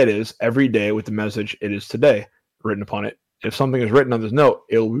what day it is every day with the message "It is today" written upon it. If something is written on this note,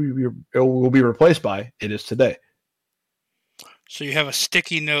 it will be replaced by "It is today." So you have a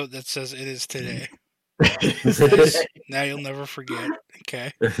sticky note that says "It is today." Now you'll never forget.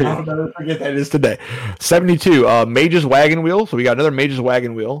 Okay. I'll never forget that it is today. 72. Mage's wagon wheel. So we got another Mage's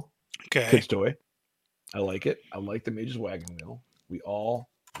wagon wheel. Okay. Kid's toy. I like it. I like the Mage's wagon wheel. We all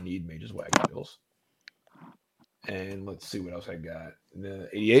need Mage's wagon wheels. And let's see what else I got. And then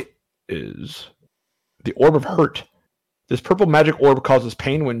 88 is the Orb of Hurt. This purple magic orb causes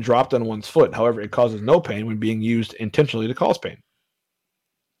pain when dropped on one's foot. However, it causes no pain when being used intentionally to cause pain.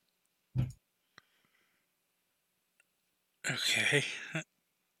 Okay.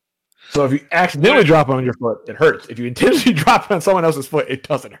 So if you accidentally drop it on your foot, it hurts. If you intentionally drop it on someone else's foot, it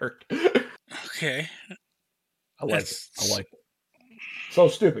doesn't hurt. Okay. I like it. I like it. So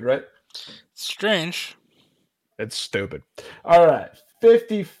stupid, right? Strange. It's stupid. All right.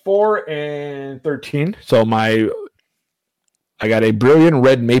 54 and 13. So I got a brilliant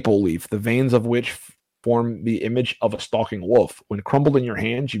red maple leaf, the veins of which form the image of a stalking wolf. When crumbled in your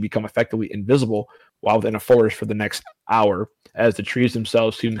hands, you become effectively invisible while within a forest for the next hour, as the trees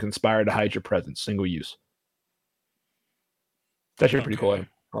themselves seem to conspire to hide your presence. Single use. It's actually a pretty cool item.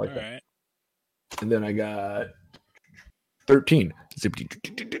 I like that. Right. And then I got 13.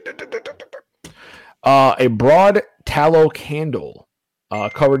 A broad tallow candle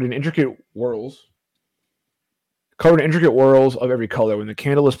covered in intricate whorls of every color. When the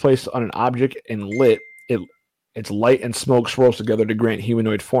candle is placed on an object and lit, its light and smoke swirls together to grant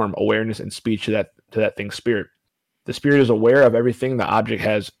humanoid form, awareness, and speech to that thing's spirit. The spirit is aware of everything the object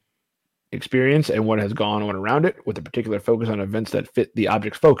has experienced and what has gone on around it, with a particular focus on events that fit the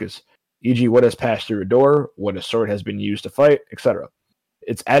object's focus, e.g., what has passed through a door, what a sword has been used to fight, etc.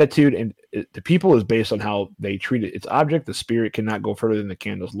 Its attitude and the people is based on how they treat its object. The spirit cannot go further than the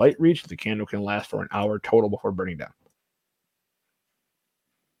candle's light reach. The candle can last for an hour total before burning down.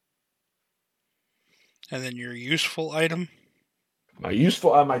 And then your useful item? My two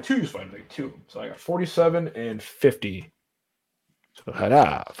useful items, like 2. So I got 47 and 50.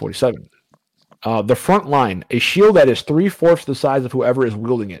 So 47. The front line, a shield that is 3/4 the size of whoever is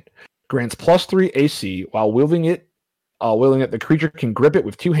wielding it, grants +3 AC. While wielding it, the creature can grip it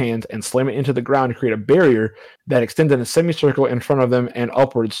with 2 hands and slam it into the ground to create a barrier that extends in a semicircle in front of them and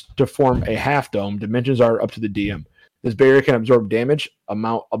upwards to form a half dome. Dimensions are up to the DM. This barrier can absorb damage.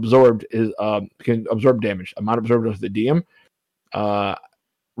 Amount absorbed is damage. Amount absorbed is the DM.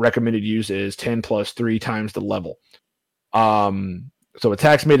 Recommended use is 10 plus 3 times the level. So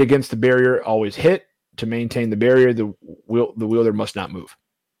attacks made against the barrier always hit. To maintain the barrier, the wielder must not move.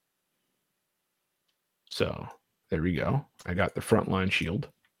 So there we go. I got the frontline shield.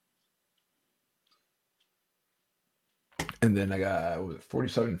 And then I got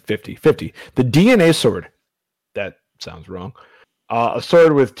 47, 50. The DNA sword. That sounds wrong. A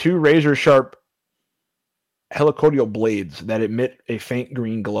sword with 2 razor-sharp helicoidal blades that emit a faint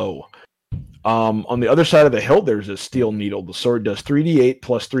green glow. On the other side of the hilt, there's a steel needle. The sword does 3d8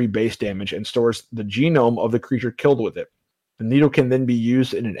 plus 3 base damage and stores the genome of the creature killed with it. The needle can then be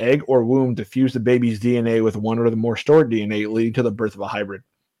used in an egg or womb to fuse the baby's DNA with one or the more stored DNA, leading to the birth of a hybrid.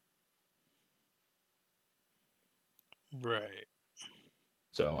 Right.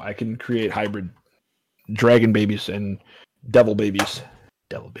 So I can create hybrid dragon babies and devil babies.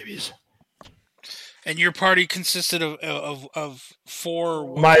 Devil babies. And your party consisted of 4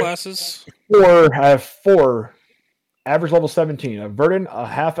 what My- classes? I have 4. Average level 17. A Verdant, a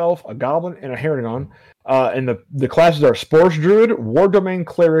half elf, a goblin, and a Herringon. And the classes are Spores Druid, War Domain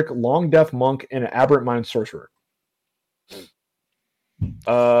Cleric, Long Death Monk, and an Aberrant Mind Sorcerer.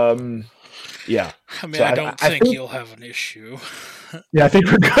 Yeah. I mean, So I don't think think you'll have an issue. Yeah, I think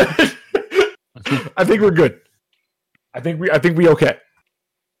we're good. I think we're good. I think we okay.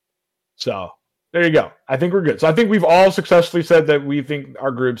 So there you go. I think we're good. So I think we've all successfully said that we think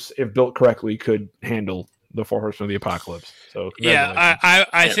our groups, if built correctly, could handle the 4 Horsemen of the Apocalypse. So Yeah,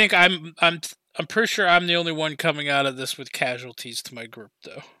 I think I'm pretty sure I'm the only one coming out of this with casualties to my group,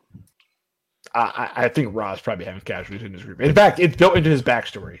 though. I think Ra's probably having casualties in his group. In fact, it's built into his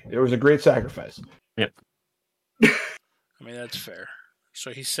backstory. It was a great sacrifice. Yep. I mean, that's fair.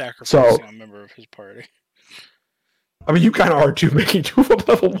 So he's sacrificing a member of his party. I mean, you kind of are too, making 2 of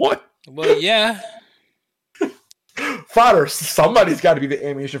level 1. Well, yeah. Fodder, somebody's got to be the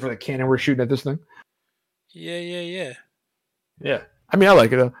ammunition for the cannon we're shooting at this thing. Yeah. Yeah. I mean, I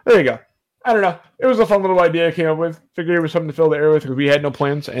like it, though. There you go. I don't know. It was a fun little idea I came up with. Figured it was something to fill the air with because we had no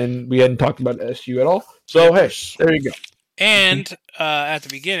plans and we hadn't talked about SU at all. So, hey, there you go. And at the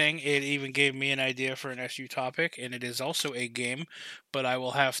beginning, it even gave me an idea for an SU topic, and it is also a game, but I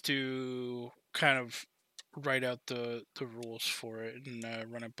will have to kind of write out the rules for it and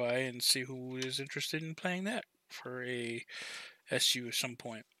run it by and see who is interested in playing that for a SU at some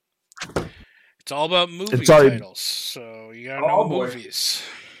point. It's all about movie titles, so you gotta know movies.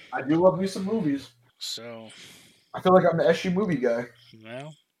 I do love me some movies. So I feel like I'm the SU movie guy.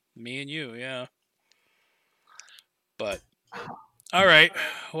 Well, me and you, yeah. But all right.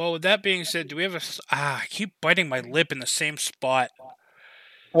 Well, with that being said, do we have I keep biting my lip in the same spot.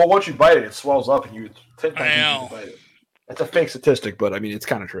 Well, once you bite it, it swells up and you 10 times know. easier to bite it. It's a fake statistic, but I mean, it's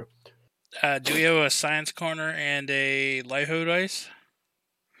kind of true. Do we have a science corner and a Liho dice?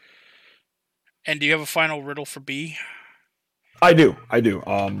 And do you have a final riddle for B? I do. Hold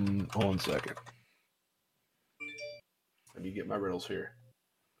on a second. Let me get my riddles here.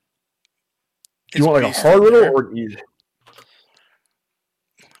 Do you want like a hard riddle or an easy?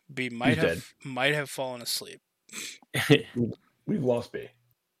 B might have fallen asleep. We've lost B.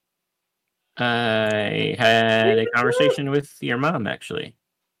 I had a conversation with your mom, actually.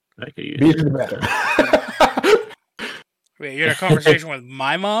 I could use. B's in the bathroom. Wait, you had a conversation with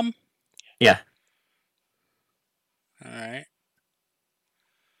my mom? Yeah. All right.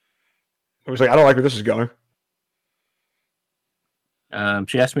 I was like, I don't like where this is going.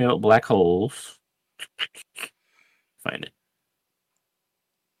 She asked me about black holes. Find it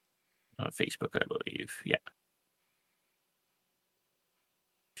on Facebook, I believe. Yeah.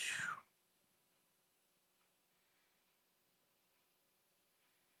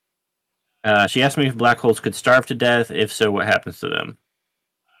 She asked me if black holes could starve to death. If so, what happens to them?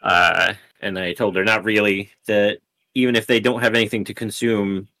 And I told her not really. That even if they don't have anything to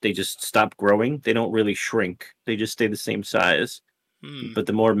consume, they just stop growing. They don't really shrink. They just stay the same size. But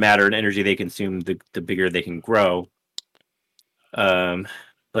the more matter and energy they consume, the bigger they can grow.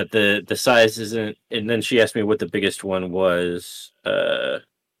 But the size isn't. And then she asked me what the biggest one was. Or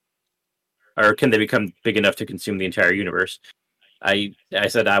can they become big enough to consume the entire universe? I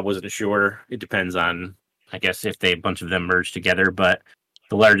said I wasn't sure. It depends on, I guess, if a bunch of them merge together. But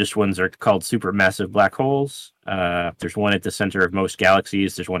the largest ones are called supermassive black holes. There's one at the center of most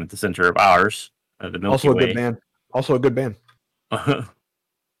galaxies. There's one at the center of ours, the Milky Also Way. a good band. Also a good band.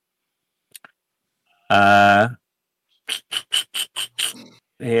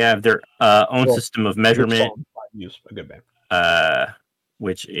 They have their own system of measurement, A good band.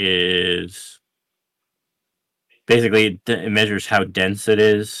 which is basically it measures how dense it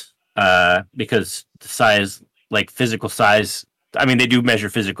is. Because the size, like physical size, I mean, they do measure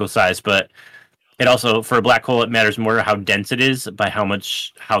physical size, but it also, for a black hole, it matters more how dense it is by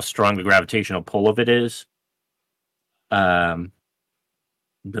how strong the gravitational pull of it is.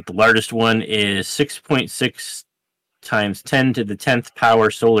 But the largest one is 6.6 times 10 to the 10th power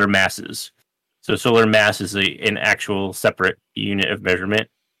solar masses. So solar mass is an actual separate unit of measurement.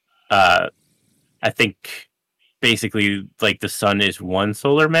 I think basically like the sun is one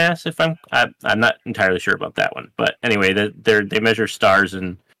solar mass. If I'm not entirely sure about that one, but anyway, they measure stars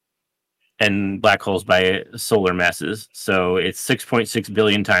and black holes by solar masses. So it's 6.6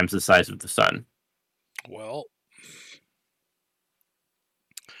 billion times the size of the sun. Well,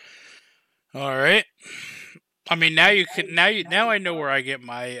 all right. I mean, now I know where I get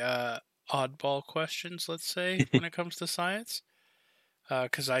my oddball questions. Let's say when it comes to science.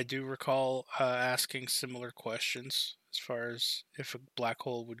 because I do recall asking similar questions as far as if a black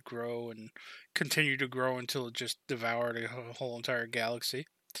hole would grow and continue to grow until it just devoured a whole entire galaxy.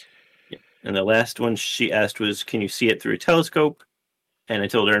 And the last one she asked was, "Can you see it through a telescope?" And I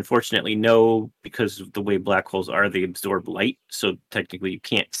told her, unfortunately, no, because of the way black holes are, they absorb light. So technically, you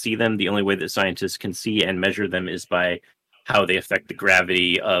can't see them. The only way that scientists can see and measure them is by how they affect the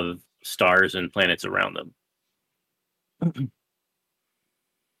gravity of stars and planets around them.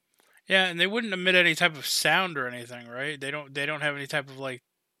 Yeah, and they wouldn't emit any type of sound or anything, right? They don't. They don't have any type of like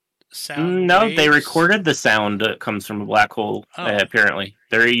sound. No, they waves? recorded the sound that comes from a black hole. Oh. Apparently,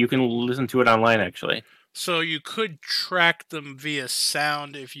 there you can listen to it online. Actually, So you could track them via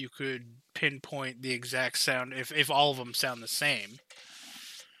sound if you could pinpoint the exact sound. If all of them sound the same.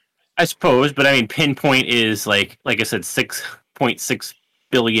 I suppose, but I mean, pinpoint is like I said, 6.6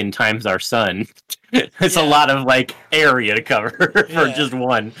 billion times our sun. It's a Yeah. lot of like area to cover for Yeah. just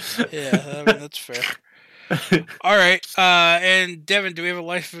one. Yeah, I mean, that's fair. All right, and Devin, do we have a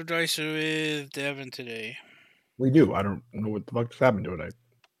life advice with Devin today? We do. I don't know what the fuck just happened to it. I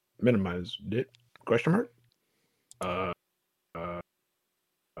minimized it. Question mark? 1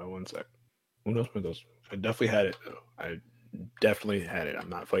 sec. Who knows what those? I definitely had it. Though. I definitely had it. I'm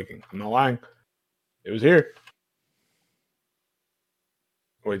not faking. I'm not lying. It was here.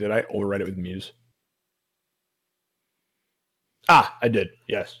 Wait, did I overwrite it with Muse? Ah, I did.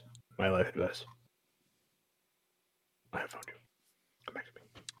 Yes. My life advice. I found you. Come back to me.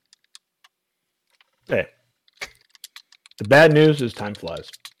 Hey. The bad news is time flies.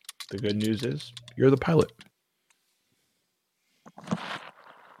 The good news is you're the pilot.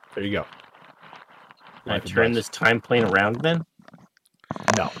 There you go. I Life turn advice. this time plane around then?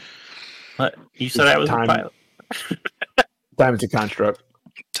 No. What? You said I was a Time- pilot. Time is a construct.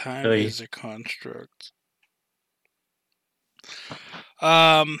 Time Really? is a construct.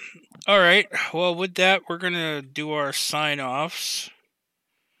 All right. Well, with that, we're gonna do our sign-offs.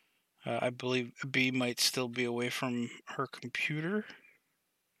 I believe B might still be away from her computer.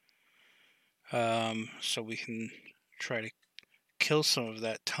 So we can try to kill some of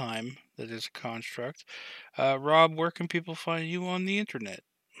that time that is a construct. Rob, where can people find you on the internet?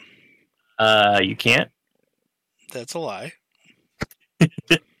 You can't. That's a lie. You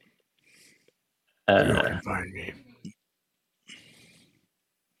can find me.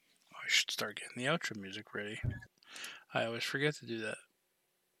 I should start getting the outro music ready. I always forget to do that.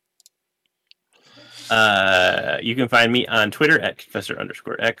 You can find me on Twitter at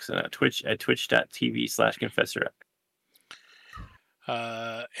Confessor_X and on Twitch at twitch.tv/ConfessorX.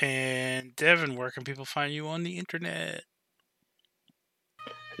 And Devin, where can people find you on the internet?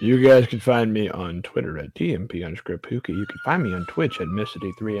 You guys can find me on Twitter at TMP_Pookie. You can find me on Twitch at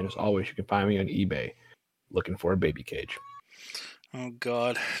Missity3. And as always, you can find me on eBay looking for a baby cage. Oh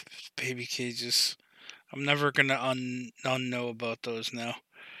God, baby cages. I'm never gonna unknow about those now.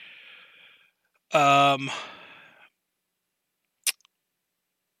 I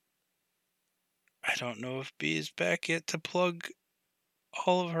don't know if B is back yet to plug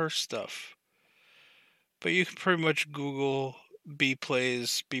all of her stuff. But you can pretty much Google B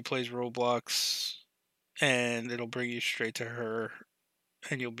plays Roblox, and it'll bring you straight to her,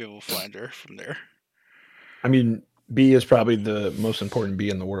 and you'll be able to find her from there. I mean, B is probably the most important B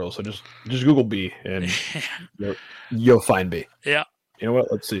in the world. So just Google B and you'll find B. Yeah. You know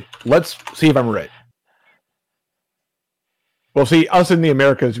what? Let's see. Let's see if I'm right. Well, see, us in the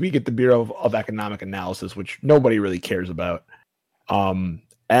Americas, we get the Bureau of Economic Analysis, which nobody really cares about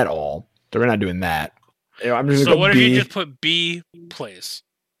at all. So we're not doing that. You know, I'm just So gonna go what B. if you just put B plays?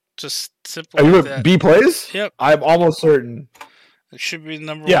 Just simple Are you like with that. B plays? Yep. I'm almost certain. It should be the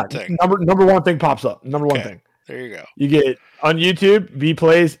number Yeah, one thing. number one thing pops up. Number one Okay. thing. There you go. You get on YouTube, B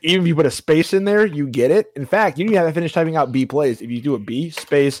plays. Even if you put a space in there, you get it. In fact, you don't even have to finish typing out B plays. If you do a B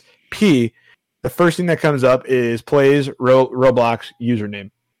space P, the first thing that comes up is plays Roblox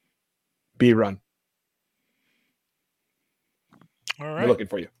username. B run. All We're right. looking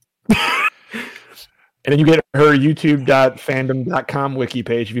for you. And then you get her youtube.fandom.com wiki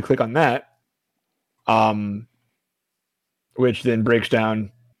page. If you click on that, which then breaks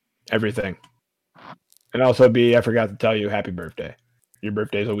down everything. And also, B, I forgot to tell you, happy birthday. Your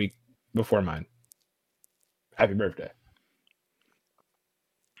birthday's a week before mine. Happy birthday.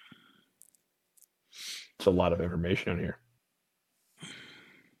 It's a lot of information on here.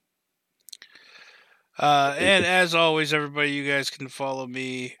 And as always, everybody, you guys can follow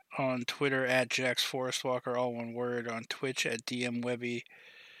me on Twitter at Jax Forest Walker, all one word, on Twitch at DMWebby,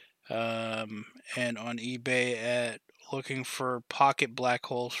 and on eBay at looking for pocket black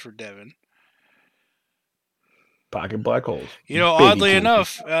holes for Devin. Pocket black holes. You know, Baby oddly teeth.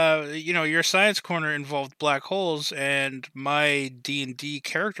 enough, your science corner involved black holes, and my D&D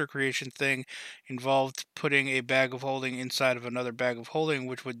character creation thing involved putting a bag of holding inside of another bag of holding,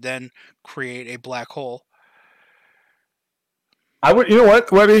 which would then create a black hole. I would. You know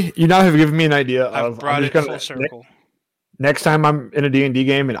what, Webby? You now have given me an idea I've of. brought I'm it just full gonna circle. next time I'm in a D&D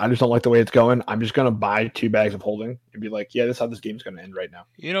game and I just don't like the way it's going, I'm just gonna buy 2 bags of holding and be like, yeah, this is how this game's gonna end right now.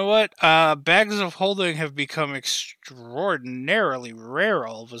 You know what? Bags of holding have become extraordinarily rare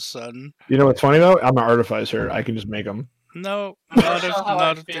all of a sudden. You know what's funny though? I'm an artificer. I can just make them. No, not not sure if, how I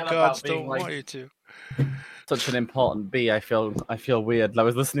not if the feel gods about being, don't like- want you to. Such an important bee. I feel weird. I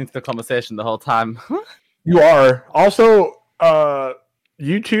was listening to the conversation the whole time. You are also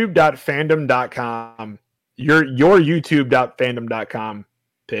youtube.fandom.com. Your youtube.fandom.com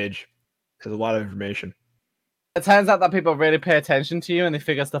page has a lot of information. It turns out that people really pay attention to you and they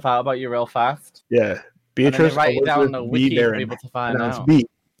figure stuff out about you real fast. Yeah, And then Beatrice they write it down on a Elizabeth wiki B. for Barron. people to find Pronounced out. B.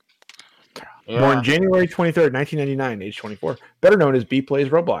 Yeah. Born January 23rd, 1999, age 24. Better known as B Plays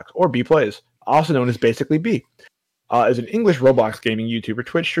Roblox, or B Plays, also known as basically B. Is an English Roblox gaming YouTuber,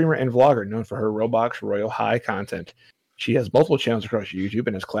 Twitch streamer, and vlogger known for her Roblox Royal High content. She has multiple channels across YouTube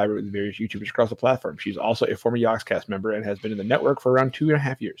and has collaborated with various YouTubers across the platform. She's also a former Yogscast member and has been in the network for around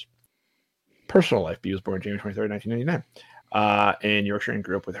 2.5 years. Personal life: B was born January 23rd, 1999, in Yorkshire and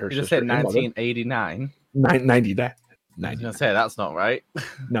grew up with her You just sister said and mother. 1989. 99. I was going to say, that's not right.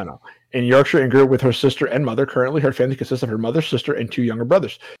 No. In Yorkshire and grew up with her sister and mother. Currently, her family consists of her mother, sister, and 2 younger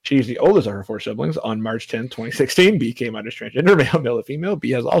brothers. She is the oldest of her 4 siblings. On March 10, 2016, B came out as transgender, male and female.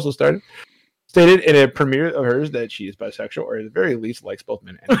 B has also stated in a premiere of hers that she is bisexual, or at the very least likes both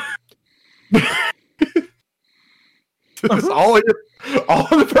men and women. It's all in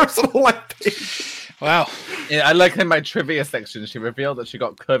the personal life page. Wow. Yeah, I like in my trivia section, she revealed that she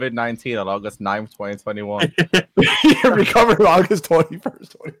got COVID-19 on August 9th, 2021. Recovered August 21st,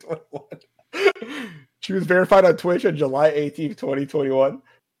 2021. She was verified on Twitch on July 18th, 2021.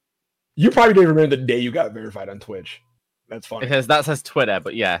 You probably don't even remember the day you got verified on Twitch. That's funny. Because that says Twitter,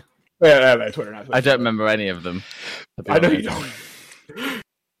 but yeah. Yeah, Twitter, not Twitch. I don't remember any of them. I know you don't.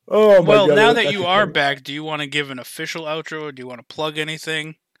 Oh my Well, God, now that's that you are funny. back, do you want to give an official outro, or do you want to plug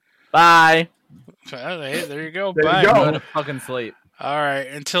anything? Bye. Hey, there you go. There you Bye. go. Go to fucking sleep. All right.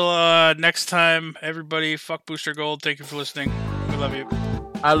 Until next time, everybody, fuck Booster Gold. Thank you for listening. We love you.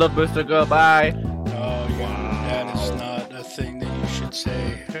 I love Booster Girl. Bye. Oh, yeah, that is not a thing that you should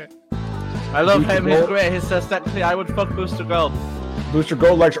say. I love Booster him. He's Gold. great. He's so sexy. I would fuck Booster Gold. Booster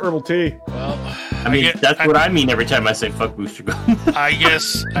Gold likes herbal tea. Well, I mean, that's what I mean every time I say fuck Booster Gold. I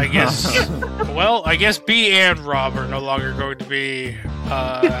guess. Well, I guess B and Rob are no longer going to be.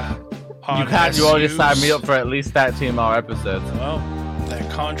 You can't. You already signed me up for at least 13 more episodes. Well, that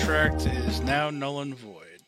contract is now null and void.